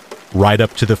 right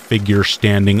up to the figure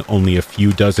standing only a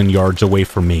few dozen yards away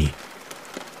from me.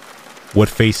 What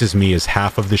faces me is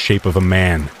half of the shape of a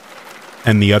man,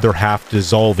 and the other half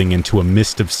dissolving into a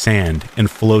mist of sand and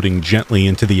floating gently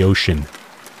into the ocean.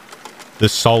 The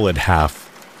solid half,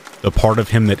 the part of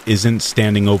him that isn't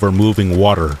standing over moving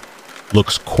water,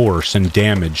 looks coarse and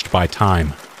damaged by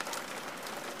time.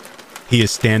 He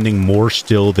is standing more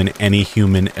still than any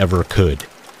human ever could.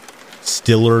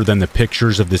 Stiller than the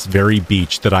pictures of this very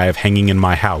beach that I have hanging in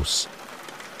my house.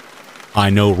 I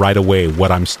know right away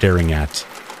what I'm staring at.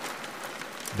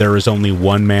 There is only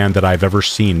one man that I've ever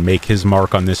seen make his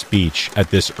mark on this beach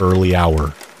at this early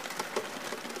hour.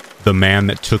 The man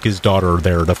that took his daughter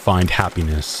there to find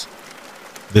happiness.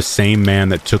 The same man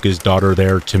that took his daughter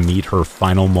there to meet her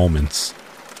final moments.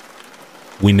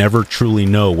 We never truly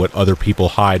know what other people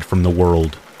hide from the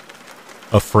world,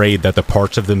 afraid that the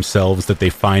parts of themselves that they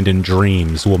find in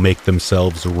dreams will make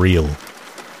themselves real.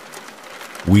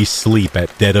 We sleep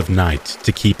at dead of night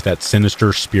to keep that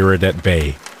sinister spirit at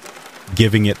bay,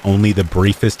 giving it only the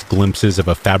briefest glimpses of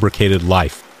a fabricated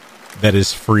life that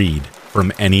is freed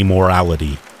from any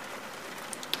morality.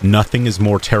 Nothing is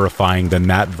more terrifying than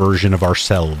that version of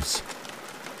ourselves,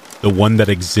 the one that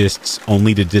exists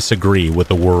only to disagree with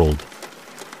the world.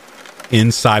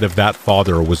 Inside of that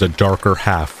father was a darker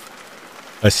half,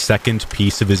 a second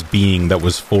piece of his being that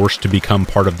was forced to become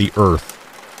part of the earth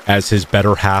as his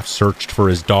better half searched for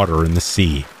his daughter in the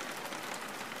sea.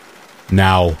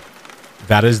 Now,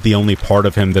 That is the only part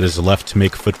of him that is left to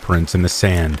make footprints in the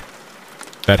sand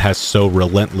that has so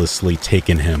relentlessly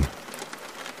taken him.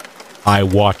 I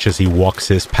watch as he walks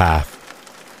his path,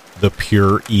 the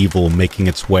pure evil making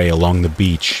its way along the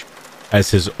beach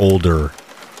as his older,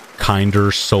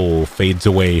 kinder soul fades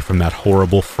away from that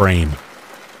horrible frame,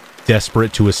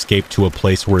 desperate to escape to a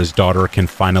place where his daughter can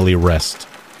finally rest.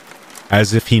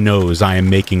 As if he knows I am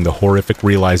making the horrific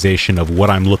realization of what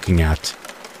I'm looking at,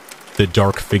 the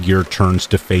dark figure turns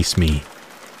to face me,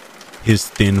 his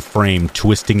thin frame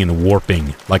twisting and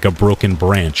warping like a broken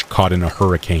branch caught in a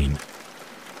hurricane.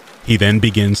 He then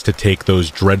begins to take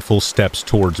those dreadful steps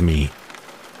towards me.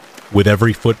 With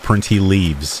every footprint he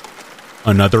leaves,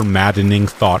 another maddening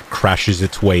thought crashes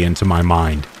its way into my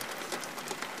mind.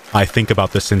 I think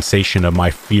about the sensation of my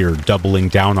fear doubling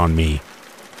down on me.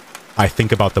 I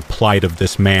think about the plight of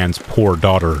this man's poor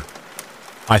daughter.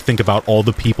 I think about all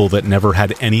the people that never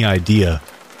had any idea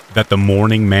that the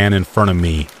mourning man in front of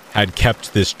me had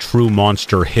kept this true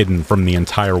monster hidden from the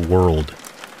entire world,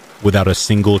 without a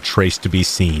single trace to be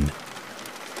seen.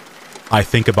 I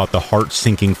think about the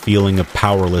heart-sinking feeling of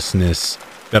powerlessness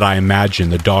that I imagine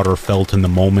the daughter felt in the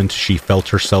moment she felt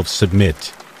herself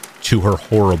submit to her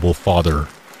horrible father.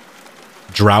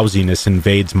 Drowsiness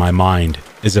invades my mind,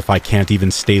 as if I can't even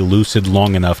stay lucid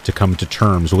long enough to come to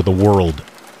terms with a world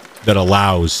that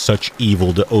allows such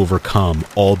evil to overcome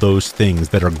all those things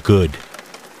that are good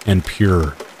and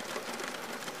pure.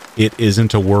 It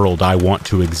isn't a world I want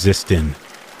to exist in.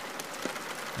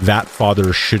 That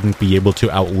father shouldn't be able to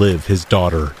outlive his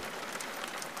daughter,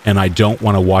 and I don't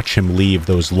want to watch him leave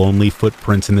those lonely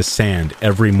footprints in the sand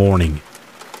every morning,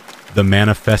 the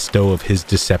manifesto of his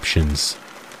deceptions.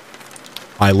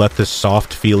 I let the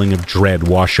soft feeling of dread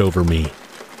wash over me,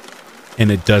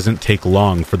 and it doesn't take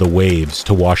long for the waves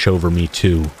to wash over me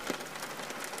too.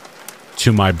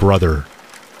 To my brother,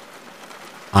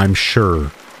 I'm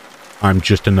sure I'm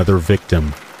just another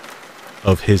victim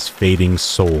of his fading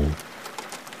soul.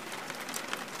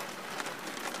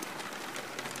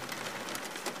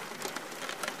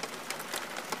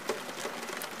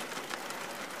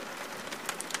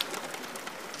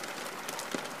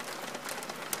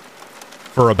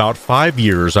 For about 5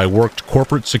 years, I worked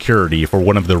corporate security for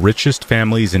one of the richest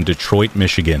families in Detroit,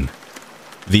 Michigan.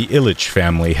 The Ilitch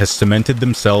family has cemented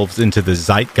themselves into the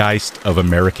zeitgeist of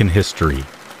American history.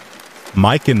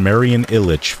 Mike and Marion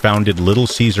Ilitch founded Little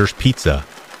Caesars Pizza,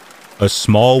 a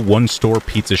small one-store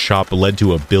pizza shop led to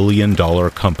 $1 billion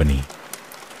company.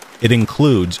 It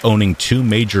includes owning 2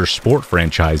 major sport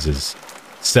franchises,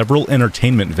 several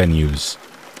entertainment venues,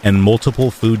 and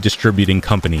multiple food distributing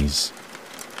companies.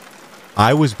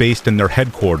 I was based in their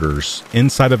headquarters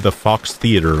inside of the Fox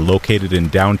Theater located in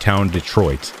downtown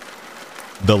Detroit.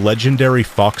 The legendary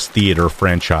Fox Theater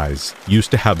franchise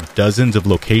used to have dozens of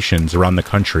locations around the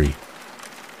country.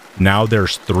 Now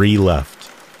there's 3 left,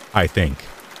 I think.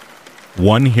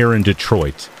 One here in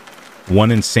Detroit,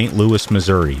 one in St. Louis,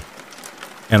 Missouri,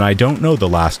 and I don't know the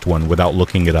last one without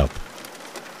looking it up.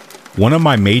 One of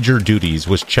my major duties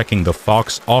was checking the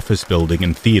Fox office building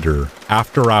and theater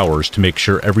after hours to make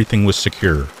sure everything was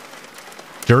secure.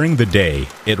 During the day,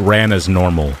 it ran as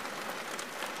normal.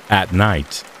 At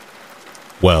night,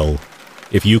 well,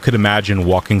 if you could imagine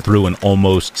walking through an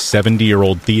almost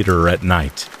 70-year-old theater at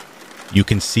night, you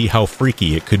can see how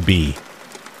freaky it could be.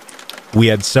 We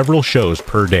had several shows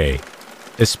per day,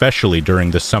 especially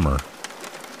during the summer.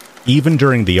 Even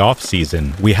during the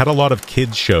off-season, we had a lot of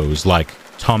kids' shows like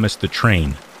Thomas the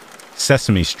Train,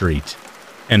 Sesame Street,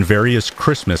 and various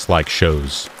Christmas-like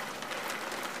shows.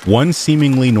 One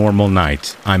seemingly normal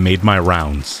night, I made my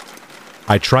rounds.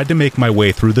 I tried to make my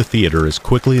way through the theater as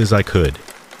quickly as I could.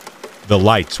 The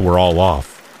lights were all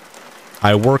off.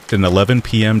 I worked an 11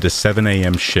 p.m. to 7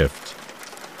 a.m. shift.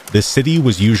 The city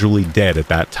was usually dead at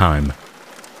that time.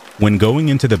 When going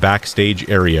into the backstage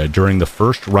area during the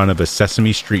first run of a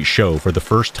Sesame Street show for the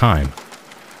first time,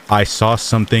 I saw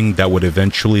something that would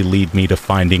eventually lead me to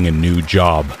finding a new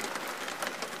job.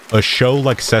 A show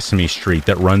like Sesame Street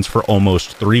that runs for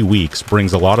almost 3 weeks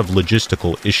brings a lot of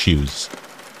logistical issues.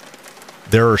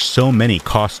 There are so many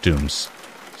costumes,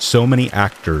 so many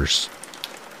actors.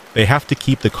 They have to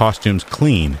keep the costumes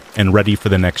clean and ready for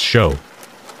the next show.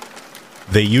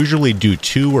 They usually do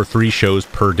 2 or 3 shows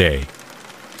per day,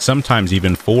 sometimes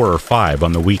even 4 or 5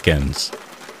 on the weekends.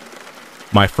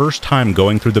 My first time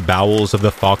going through the bowels of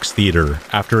the Fox Theater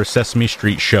after a Sesame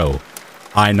Street show,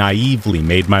 I naively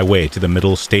made my way to the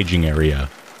middle staging area.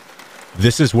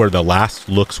 This is where the last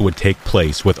looks would take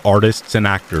place with artists and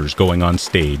actors going on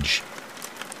stage.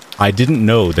 I didn't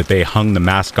know that they hung the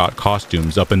mascot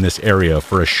costumes up in this area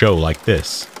for a show like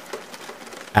this.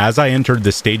 As I entered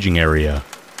the staging area,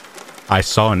 I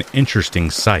saw an interesting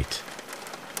sight.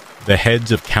 The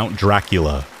heads of Count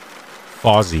Dracula,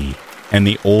 Fozzie, and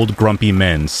the old grumpy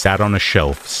men sat on a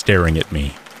shelf staring at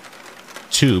me.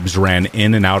 Tubes ran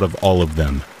in and out of all of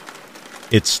them.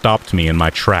 It stopped me in my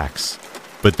tracks,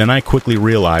 but then I quickly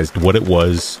realized what it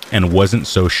was and wasn't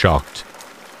so shocked.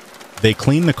 They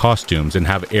clean the costumes and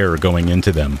have air going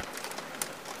into them.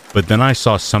 But then I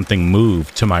saw something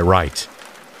move to my right.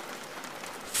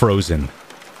 Frozen.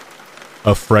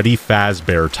 A Freddy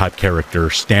Fazbear type character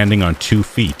standing on 2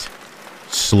 feet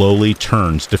slowly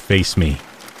turns to face me.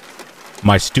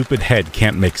 My stupid head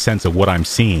can't make sense of what I'm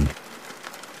seeing.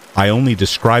 I only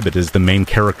describe it as the main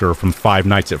character from Five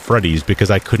Nights at Freddy's because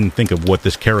I couldn't think of what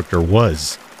this character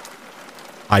was.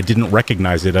 I didn't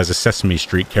recognize it as a Sesame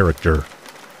Street character.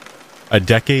 A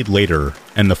decade later,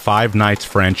 and the Five Nights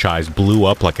franchise blew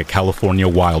up like a California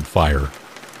wildfire.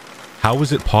 How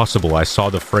was it possible I saw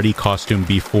the Freddy costume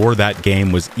before that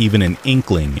game was even an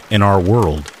inkling in our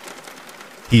world?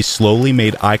 He slowly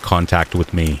made eye contact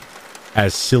with me,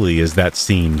 as silly as that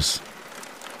seems.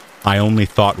 I only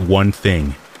thought one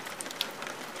thing.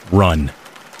 Run.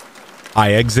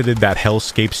 I exited that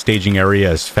hellscape staging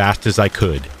area as fast as I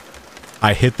could.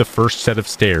 I hit the first set of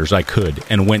stairs I could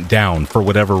and went down for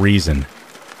whatever reason.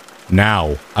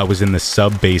 Now I was in the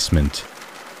sub-basement,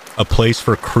 a place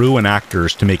for crew and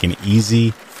actors to make an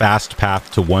easy, fast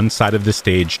path to one side of the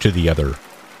stage to the other.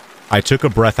 I took a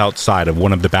breath outside of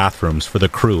one of the bathrooms for the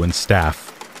crew and staff.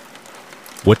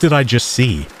 What did I just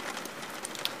see?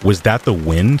 Was that the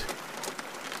wind?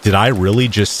 Did I really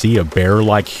just see a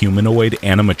bear-like humanoid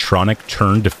animatronic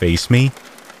turn to face me?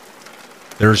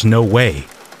 There's no way.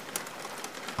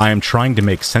 I am trying to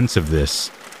make sense of this.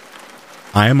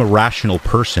 I am a rational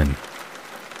person.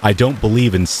 I don't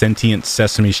believe in sentient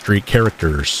Sesame Street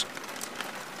characters.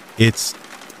 It's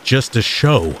just a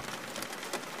show.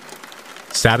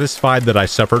 Satisfied that I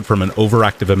suffered from an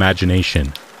overactive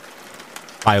imagination,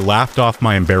 I laughed off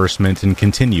my embarrassment and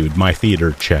continued my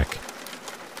theater check.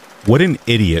 What an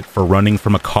idiot for running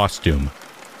from a costume.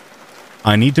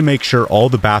 I need to make sure all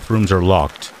the bathrooms are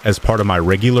locked as part of my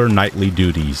regular nightly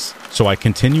duties, so I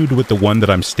continued with the one that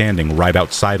I'm standing right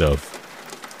outside of.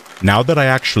 Now that I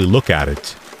actually look at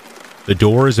it, the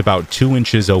door is about 2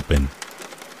 inches open.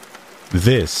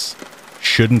 This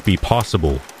shouldn't be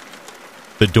possible.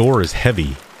 The door is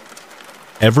heavy.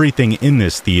 Everything in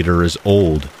this theater is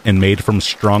old and made from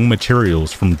strong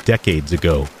materials from decades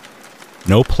ago.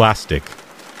 No plastic,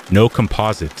 no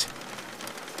composite.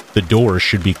 The door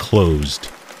should be closed.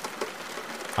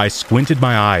 I squinted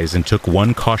my eyes and took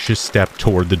one cautious step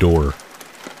toward the door.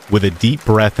 With a deep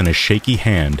breath and a shaky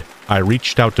hand, I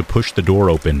reached out to push the door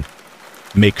open,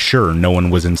 make sure no one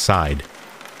was inside.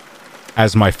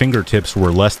 As my fingertips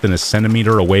were less than a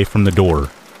centimeter away from the door,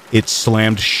 it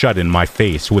slammed shut in my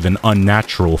face with an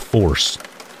unnatural force.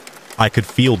 I could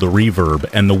feel the reverb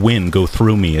and the wind go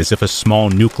through me as if a small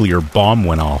nuclear bomb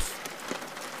went off.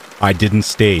 I didn't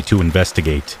stay to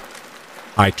investigate.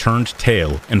 I turned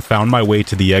tail and found my way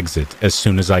to the exit as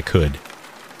soon as I could.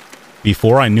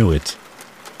 Before I knew it,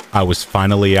 I was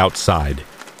finally outside.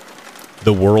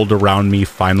 The world around me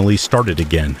finally started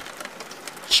again.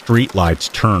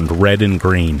 Streetlights turned red and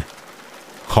green.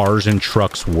 Cars and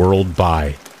trucks whirled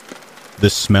by. The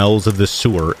smells of the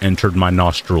sewer entered my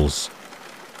nostrils.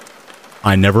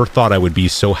 I never thought I would be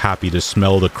so happy to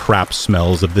smell the crap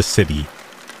smells of the city.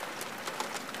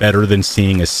 Better than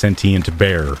seeing a sentient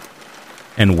bear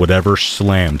and whatever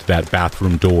slammed that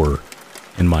bathroom door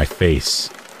in my face.